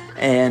Atlanta.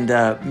 And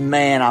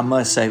man, I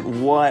must say,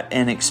 what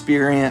an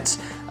experience.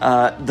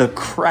 The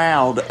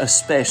crowd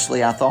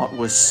especially, I thought,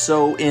 was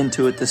so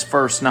into it this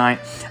first night.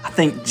 I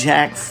think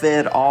Jack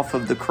fed off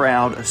of the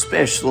crowd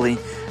especially.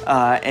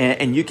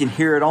 And you can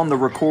hear it on the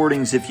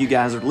recordings if you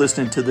guys are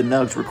listening to the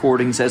Nugs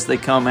recordings as they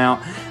come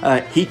out.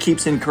 He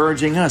keeps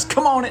encouraging us,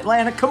 come on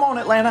Atlanta, come on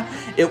Atlanta.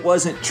 It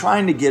wasn't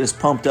trying to get us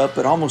pumped up,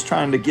 but almost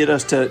trying to get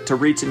us to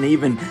reach an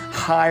even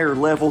higher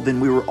level than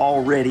we were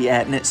already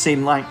at. And it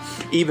seemed like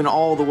even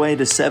all the way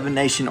to Seven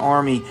Nation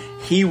Army,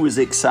 he was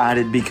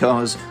excited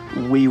because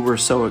we were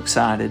so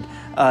excited.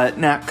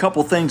 Now, a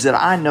couple things that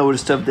I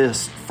noticed of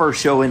this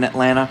first show in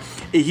Atlanta.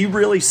 He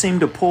really seemed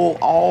to pull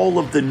all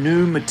of the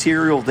new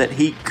material that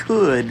he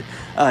could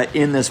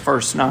in this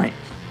first night.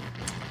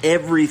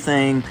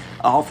 Everything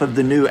off of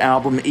the new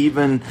album,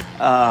 even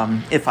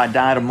If I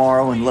Die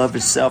Tomorrow and Love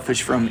is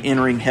Selfish from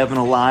Entering Heaven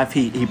Alive,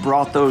 he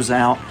brought those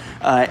out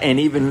and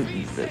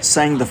even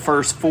sang the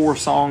first 4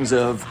 songs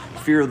of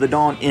Fear of the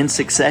Dawn in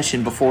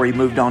succession before he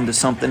moved on to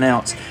something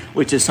else,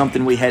 which is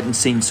something we hadn't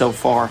seen so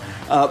far.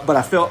 But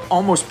I felt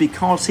almost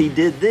because he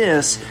did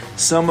this,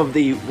 some of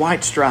the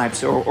White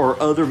Stripes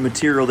or other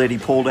material that he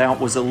pulled out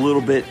was a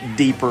little bit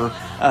deeper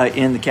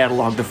in the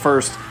catalog. The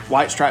first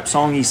White Stripe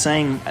song he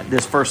sang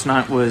this first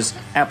night was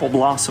Apple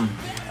Blossom.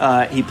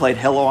 He played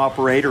Hello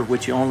Operator,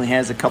 which he only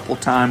has a couple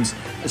times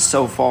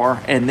so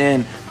far, and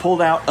then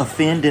pulled out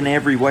Offend in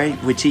Every Way,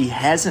 which he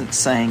hasn't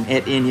sang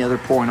at any other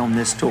point on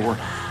this tour.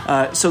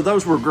 So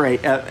those were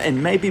great.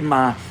 And maybe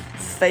my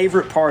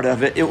favorite part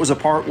of it, it was a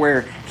part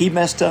where he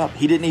messed up.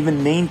 He didn't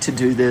even mean to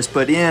do this,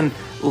 but in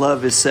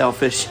Love is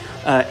Selfish,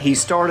 he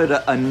started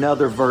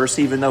another verse,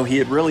 even though he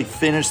had really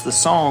finished the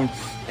song,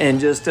 and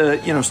just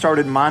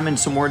started miming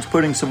some words,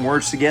 putting some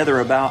words together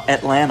about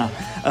Atlanta,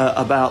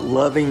 about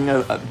loving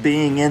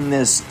being in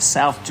this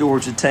South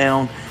Georgia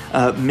town.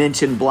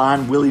 Mentioned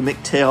Blind Willie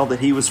McTell, that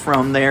he was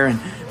from there, and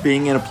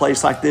being in a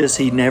place like this,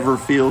 he never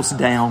feels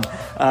down.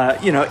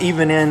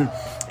 Even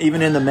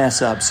in the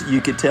mess ups,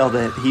 you could tell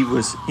that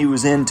he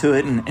was into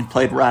it and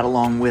played right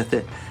along with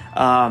it.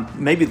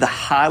 Maybe the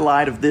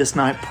highlight of this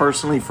night,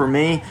 personally for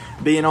me,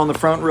 being on the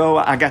front row,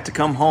 I got to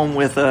come home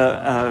with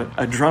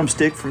a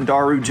drumstick from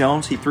Daru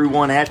Jones. He threw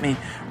one at me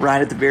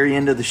right at the very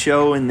end of the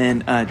show, and then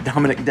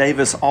Dominic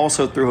Davis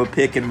also threw a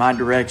pick in my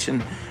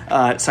direction.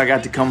 So I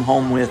got to come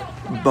home with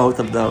both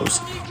of those.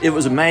 It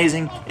was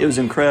amazing. It was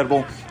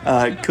incredible.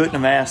 Couldn't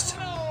have asked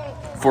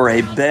for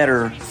a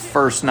better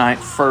first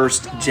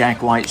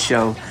Jack White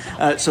show.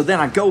 So then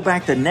I go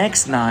back the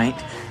next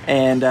night,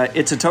 and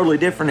it's a totally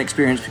different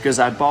experience because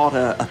I bought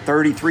a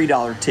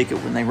 $33 ticket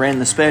when they ran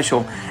the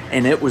special,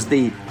 and it was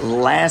the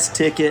last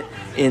ticket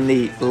in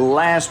the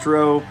last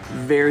row,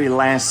 very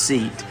last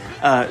seat.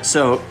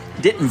 So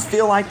didn't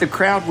feel like the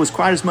crowd was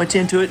quite as much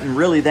into it, and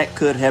really that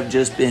could have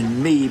just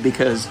been me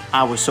because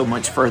I was so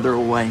much further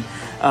away.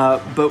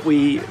 But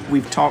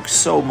we've talked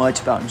so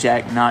much about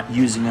Jack not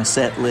using a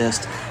set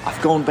list.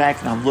 I've gone back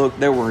and I've looked.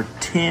 There were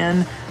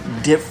 10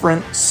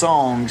 different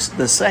songs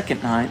the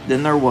second night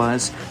than there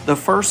was the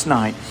first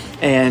night.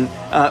 And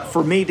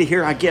for me to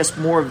hear, I guess,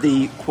 more of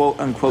the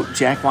quote-unquote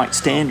Jack White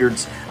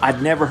standards,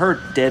 I'd never heard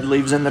Dead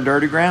Leaves in the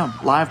Dirty Ground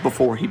live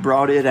before. He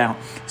brought it out.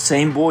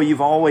 Same Boy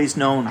You've Always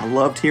Known. I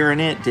loved hearing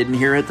it. Didn't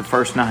hear it the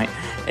first night.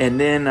 And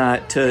then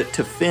to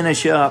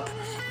finish up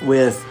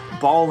with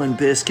Ball and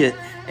Biscuit,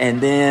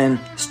 and then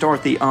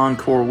start the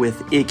encore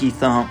with Icky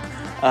Thump.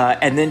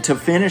 And then to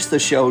finish the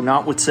show,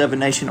 not with Seven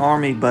Nation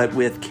Army, but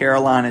with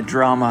Carolina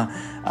Drama,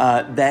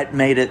 that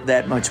made it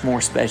that much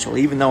more special.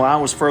 Even though I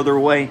was further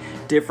away,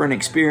 different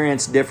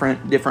experience,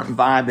 different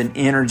vibe and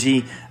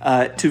energy.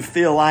 To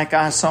feel like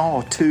I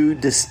saw two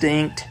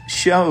distinct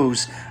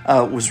shows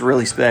was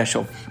really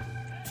special.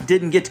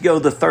 Didn't get to go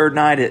the third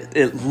night.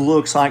 It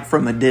looks like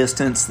from a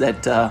distance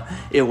that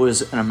it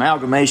was an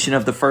amalgamation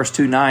of the first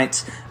two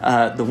nights.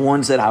 The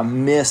ones that I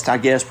missed, I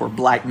guess, were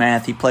Black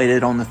Math. He played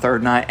it on the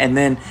third night. And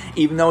then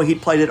even though he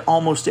played it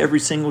almost every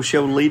single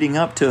show leading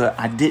up to it,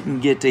 I didn't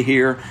get to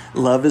hear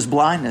Love is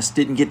Blindness.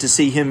 Didn't get to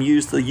see him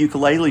use the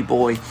Ukulele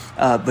Boy,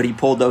 but he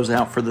pulled those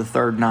out for the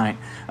third night.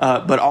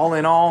 But all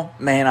in all,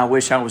 man, I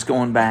wish I was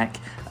going back.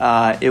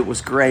 It was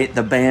great.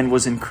 The band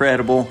was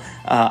incredible.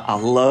 I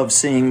love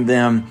seeing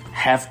them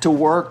have to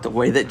work the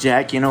way that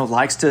Jack,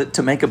 likes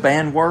to make a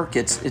band work.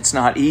 It's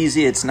not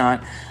easy. It's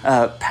not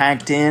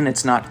packed in.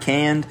 It's not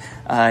canned.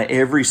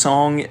 Every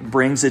song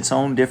brings its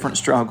own different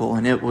struggle,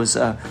 and it was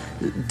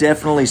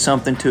definitely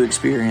something to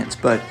experience.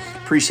 But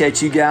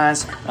appreciate you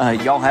guys.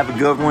 Y'all have a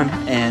good one,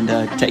 and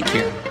take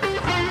care.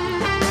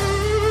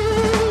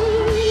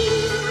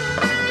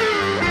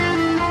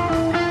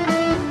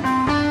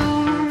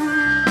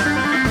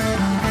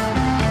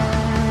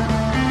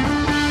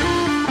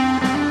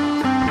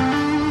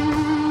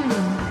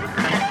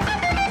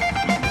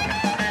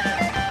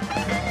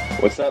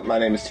 What's up? My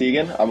name is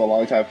Tegan. I'm a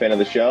longtime fan of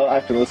the show.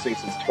 I've been listening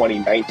since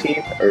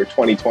 2019 or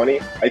 2020,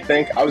 I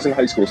think. I was in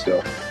high school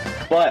still.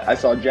 But I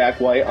saw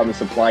Jack White on the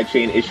Supply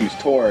Chain Issues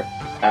tour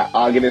at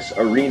Agnes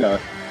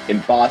Arena in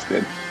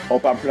Boston.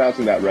 Hope I'm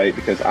pronouncing that right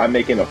because I'm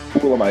making a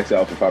fool of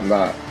myself if I'm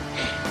not.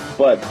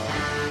 But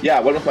yeah, I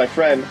went with my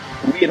friend.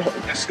 We had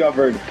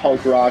discovered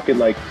punk rock and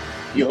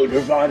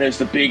Nirvana is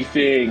the big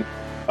thing.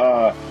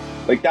 That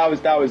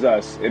was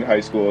us in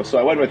high school. So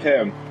I went with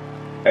him,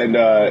 and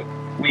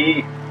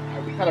we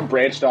kind of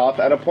branched off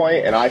at a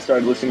point, and I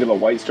started listening to the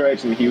White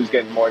Stripes, and he was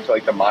getting more into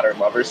the Modern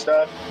Lovers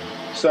stuff.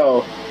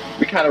 So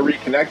we kind of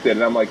reconnected,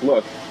 and I'm like,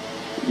 look,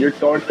 you're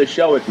going to the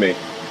show with me.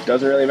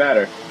 Doesn't really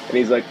matter. And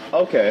he's like,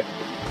 okay.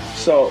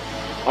 So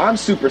I'm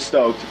super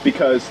stoked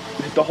because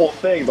the whole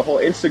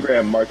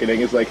Instagram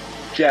marketing is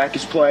Jack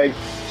is playing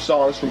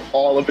songs from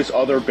all of his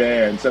other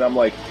bands, and I'm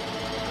like,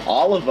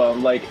 all of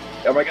them?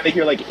 Am I going to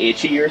hear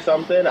Itchy or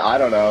something? I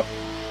don't know.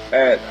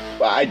 And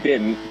I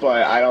didn't,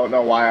 but I don't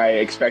know why I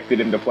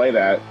expected him to play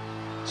that.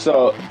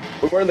 So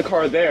when we're in the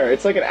car there,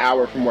 it's an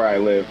hour from where I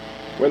live.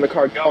 We're in the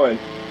car going,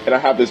 and I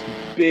have this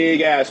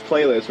big-ass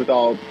playlist with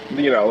all,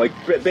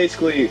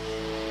 basically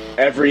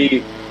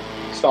every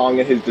song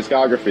in his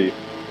discography.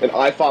 and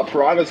I Fought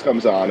Piranhas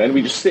comes on, and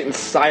we just sit in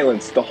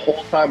silence the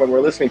whole time when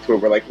we're listening to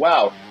it. We're like,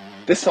 wow,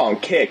 this song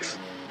kicks.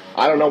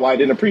 I don't know why I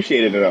didn't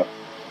appreciate it enough.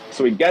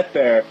 So we get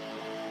there,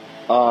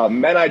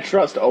 Men I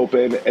Trust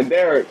open, and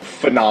they're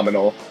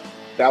phenomenal.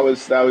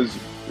 It's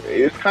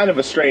kind of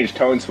a strange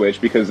tone switch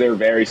because they're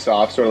very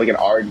soft, sort of like an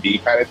R&B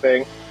kind of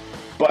thing.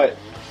 But,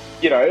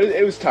 you know,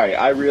 it was tight.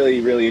 I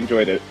really, really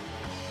enjoyed it.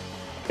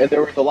 And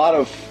there was a lot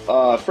of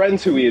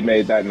friends who we had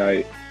made that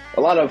night.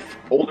 A lot of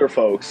older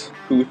folks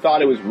who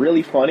thought it was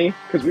really funny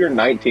because we were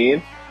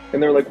 19.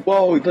 And they're like,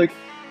 whoa, like,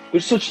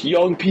 there's such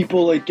young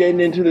people, like, getting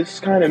into this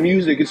kind of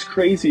music. It's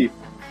crazy.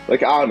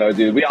 Like, I don't know,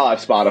 dude. We all have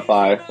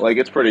Spotify. Like,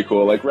 it's pretty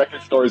cool. Like,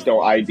 record stores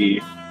don't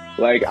ID.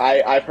 Like,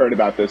 I've heard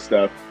about this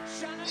stuff.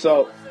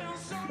 So,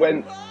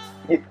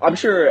 I'm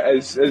sure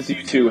as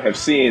you two have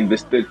seen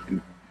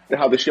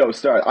how the show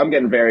starts, I'm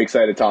getting very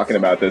excited talking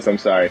about this. I'm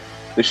sorry.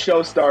 The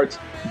show starts,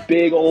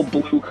 big old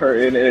blue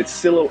curtain, and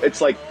it's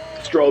like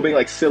strobing,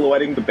 like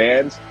silhouetting the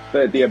bands,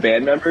 the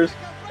band members,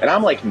 and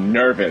I'm like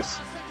nervous.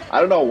 I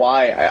don't know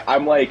why.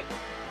 I'm like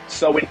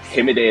so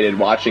intimidated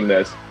watching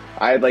this.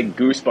 I had like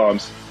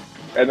goosebumps,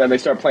 and then they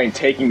start playing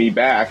 "Taking Me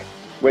Back,"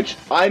 which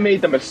I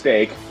made the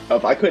mistake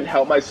of. I couldn't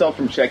help myself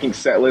from checking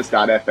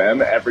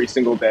setlist.fm every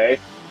single day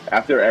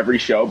after every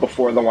show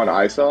before the one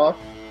I saw,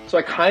 so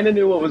I kind of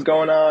knew what was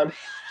going on.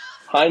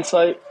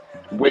 Hindsight,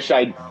 wish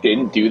I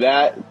didn't do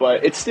that,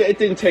 but it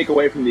didn't take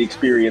away from the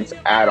experience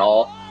at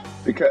all,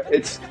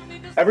 because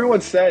everyone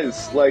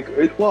says, like,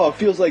 well, it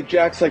feels like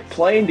Jack's like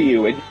playing to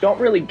you, and you don't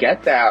really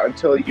get that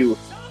until you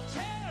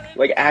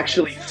like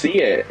actually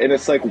see it, and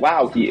it's like,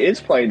 wow, he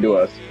is playing to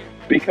us,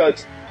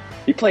 because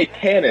he played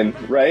Cannon,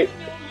 right?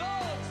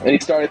 And he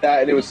started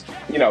that, and it was,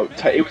 you know,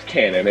 it was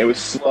Cannon. It was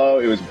slow,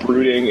 it was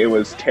brooding, it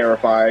was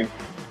terrifying,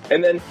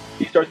 and then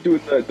he starts doing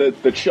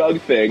the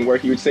chug thing where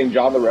he would sing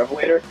John the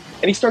Revelator.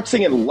 And he starts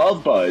singing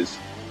Love Buzz,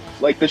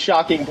 like the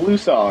Shocking Blue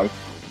song,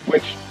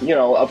 which, you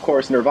know, of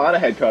course, Nirvana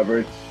had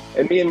covered.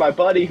 And me and my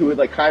buddy, who had,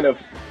 like, kind of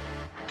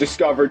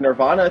discovered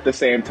Nirvana at the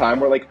same time,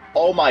 were like,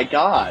 oh my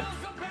god,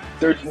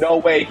 there's no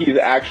way he's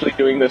actually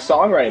doing this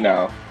song right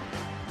now.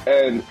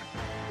 And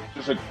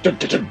just like,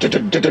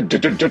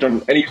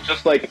 and he's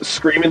just, like,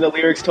 screaming the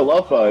lyrics to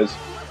Love Buzz.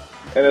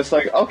 And it's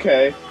like,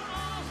 okay,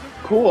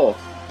 cool,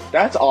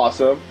 that's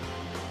awesome.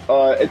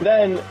 And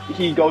then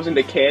he goes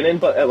into Cannon,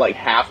 but at, like,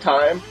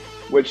 halftime,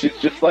 which is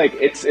just, like,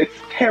 it's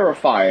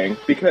terrifying,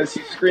 because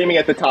he's screaming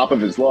at the top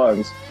of his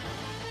lungs.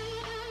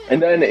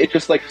 And then it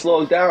just, like,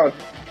 slows down,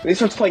 and he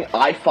starts playing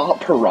I Fought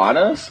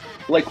Piranhas?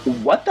 Like,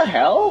 what the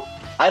hell?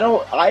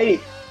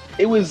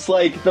 It was,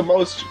 like, the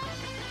most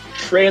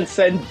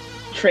transcendent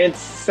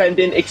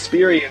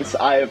experience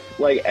I've,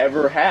 like,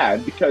 ever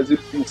had, because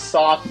it's these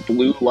soft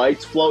blue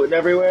lights floating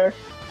everywhere,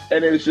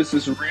 and it was just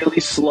this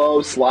really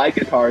slow slide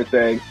guitar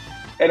thing.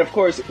 And, of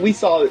course, we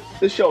saw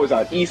this show was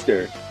on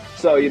Easter,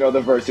 so, you know, the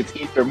verse, it's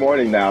Easter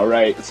morning now,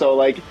 right? So,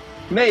 like,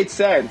 made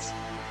sense.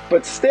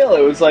 But still,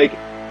 it was like...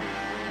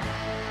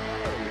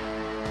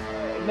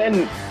 And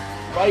then,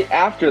 right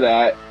after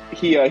that,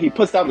 he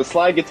puts down the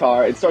slide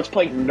guitar and starts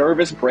playing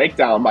Nervous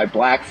Breakdown by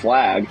Black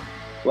Flag.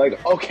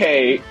 Like,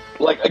 okay,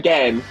 like,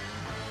 again,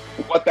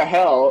 what the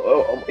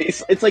hell?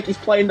 It's like he's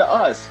playing to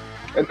us.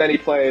 And then he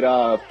played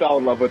Fell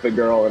in Love with a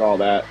Girl and all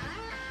that.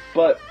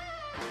 But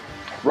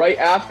right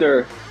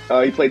after...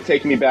 he played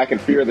Take Me Back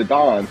and Fear of the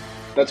Dawn.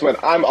 That's when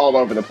I'm all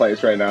over the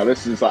place right now.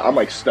 I'm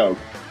like stoked.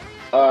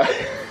 After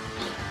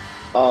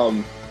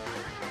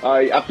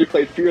he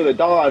played Fear of the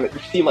Dawn, you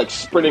see him like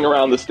sprinting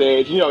around the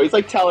stage. You know, he's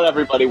like telling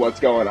everybody what's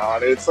going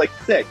on. And it's like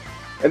sick.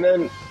 And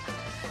then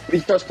he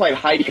starts playing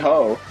Heidi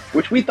Ho,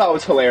 which we thought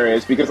was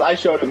hilarious because I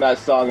showed him that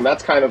song. And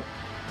that's kind of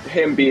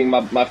him being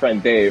my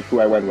friend Dave, who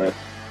I went with.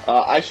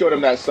 I showed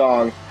him that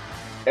song,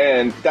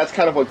 and that's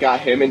kind of what got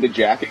him into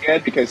Jack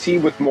again, because he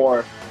was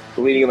more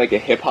leaning in like a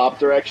hip-hop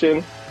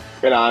direction,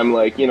 and I'm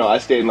like, you know, I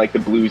stayed in like the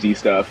bluesy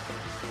stuff.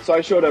 So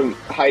I showed him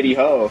Heidi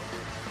Ho,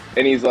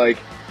 and he's like,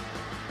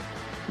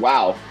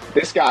 wow,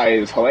 this guy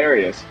is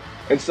hilarious.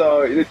 And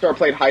so they started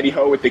playing Heidi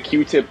Ho with the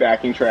Q-Tip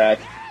backing track,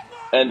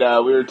 and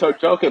we were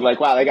joking like,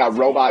 wow, they got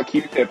Robot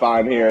Q-Tip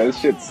on here, this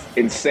shit's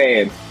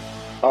insane.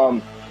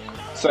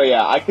 So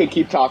yeah, I could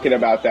keep talking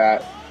about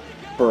that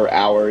for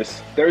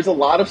hours. There's a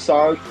lot of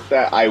songs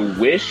that I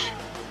wish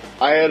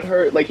I had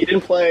heard. Like, he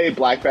didn't play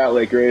Black Bat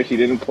Licorice, he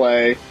didn't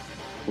play,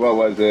 what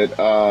was it,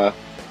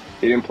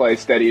 he didn't play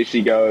Steady As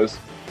She Goes,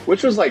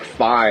 which was like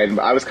fine.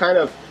 I was kind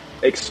of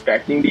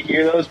expecting to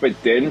hear those,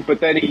 but didn't. But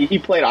then he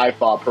played I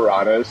Fought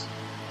Piranhas,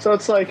 so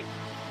it's like,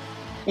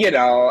 you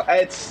know,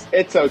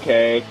 it's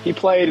okay. He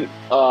played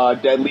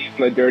Dead Leaves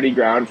in the Dirty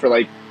Ground for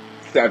like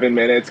 7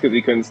 minutes because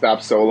he couldn't stop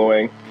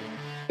soloing.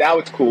 That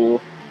was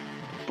cool.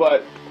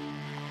 But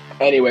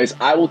anyways,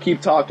 I will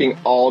keep talking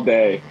all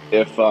day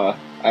if I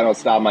don't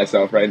stop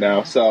myself right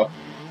now. So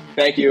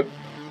thank you.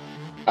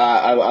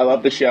 I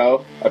love the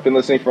show. I've been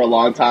listening for a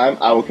long time.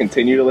 I will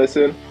continue to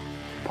listen.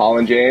 Paul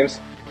and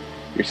James,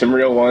 you're some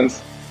real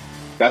ones.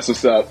 That's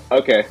what's up.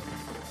 Okay.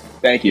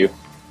 Thank you.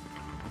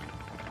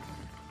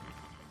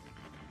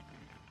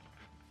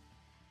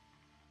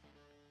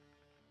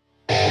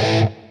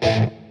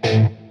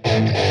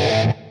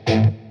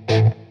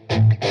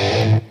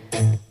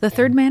 The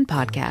Third Man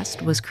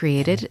podcast was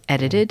created,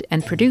 edited,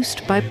 and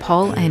produced by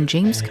Paul and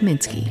James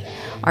Kaminsky.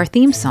 Our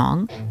theme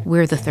song,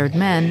 We're the Third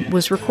Men,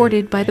 was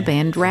recorded by the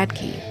band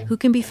Radkey, who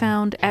can be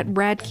found at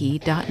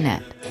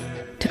radkey.net.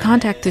 To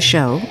contact the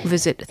show,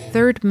 visit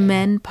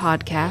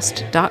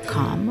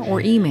thirdmenpodcast.com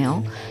or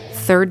email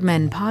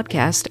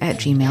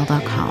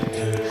thirdmenpodcast@gmail.com.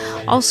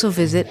 Also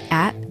visit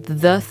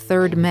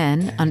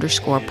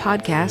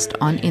 @thethirdmen_podcast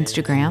on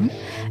Instagram,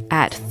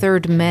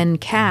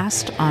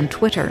 @thirdmencast on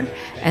Twitter,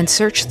 and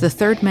search The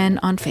Third Men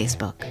on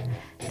Facebook.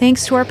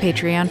 Thanks to our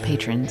Patreon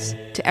patrons,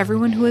 to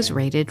everyone who has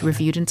rated,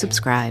 reviewed, and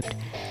subscribed,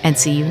 and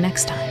see you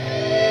next time.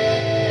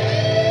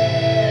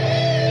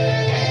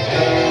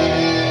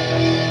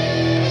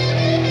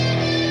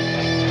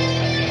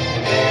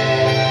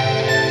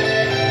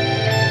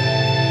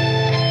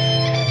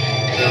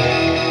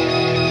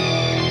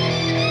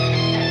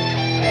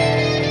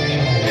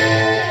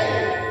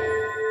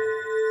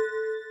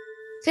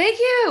 Thank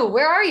you.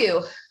 Where are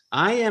you?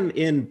 I am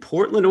in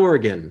Portland,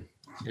 Oregon,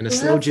 in a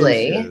slow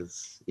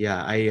jizz.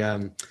 Yeah, I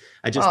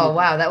just. Oh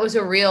wow, that was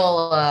a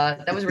real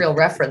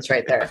reference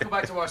right there. Go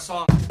back to our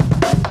song.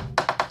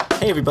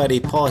 Hey everybody,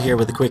 Paul here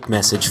with a quick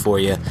message for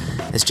you.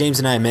 As James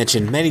and I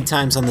mentioned many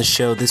times on the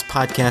show, this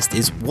podcast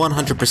is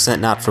 100%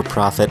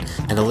 not-for-profit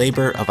and a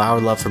labor of our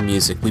love for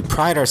music. We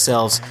pride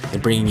ourselves in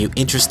bringing you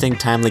interesting,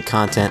 timely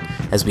content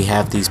as we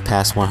have these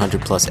past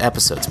 100-plus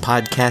episodes.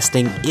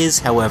 Podcasting is,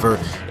 however,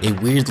 a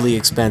weirdly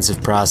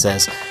expensive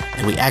process,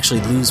 and we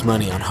actually lose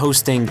money on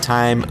hosting,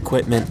 time,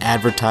 equipment,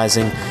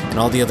 advertising, and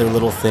all the other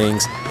little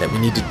things that we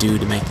need to do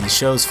to make these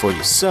shows for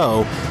you.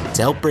 So,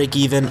 to help break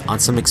even on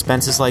some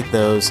expenses like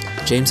those,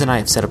 James and I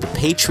have set up a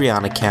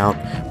Patreon account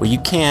where you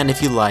can,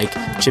 if you like,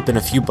 chip in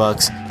a few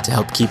bucks to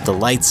help keep the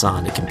lights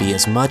on. It can be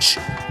as much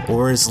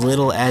or as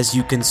little as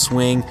you can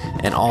swing,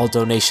 and all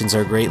donations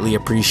are greatly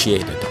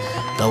appreciated.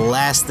 The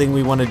last thing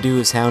we want to do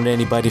is hound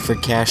anybody for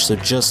cash, so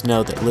just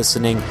know that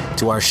listening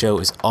to our show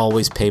is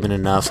always payment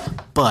enough.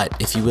 But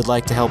if you would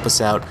like to help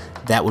us out,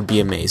 that would be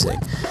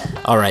amazing.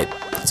 All right,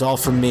 that's all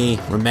from me.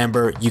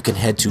 Remember, you can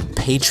head to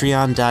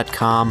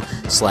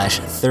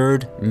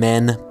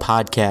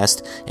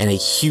patreon.com/thirdmenpodcast, and a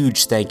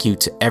huge thank you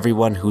to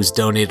everyone who's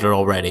donated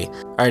already.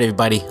 All right,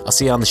 everybody, I'll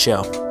see you on the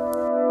show.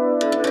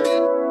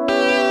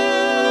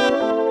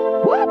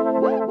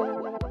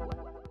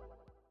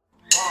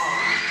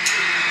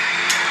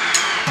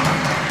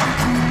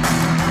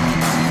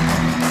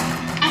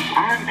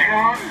 I'm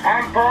John.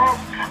 I'm Paul.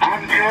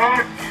 I'm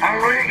George.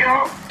 I'm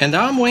Rigo. And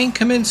I'm Wayne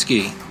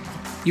Kaminsky.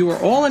 You are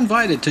all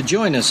invited to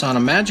join us on a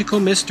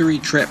magical mystery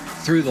trip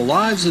through the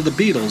lives of the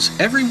Beatles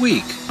every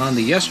week on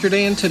the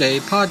Yesterday and Today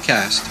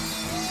podcast.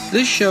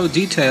 This show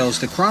details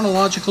the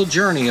chronological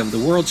journey of the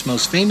world's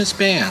most famous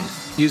band,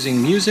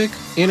 using music,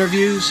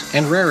 interviews,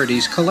 and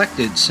rarities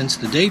collected since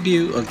the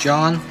debut of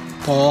John,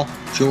 Paul,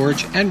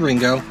 George, and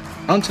Ringo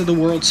onto the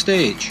world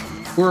stage.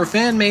 We're a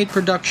fan-made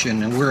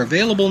production, and we're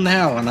available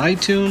now on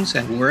iTunes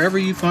and wherever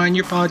you find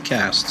your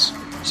podcasts.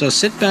 So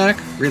sit back,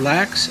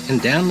 relax,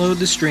 and download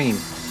the stream.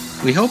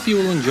 We hope you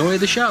will enjoy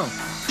the show.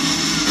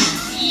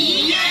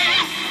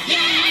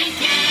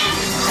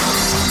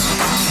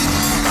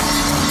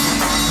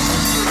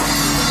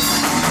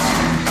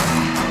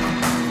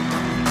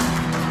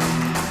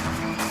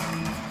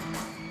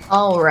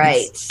 All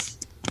right.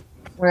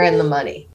 We're in the money.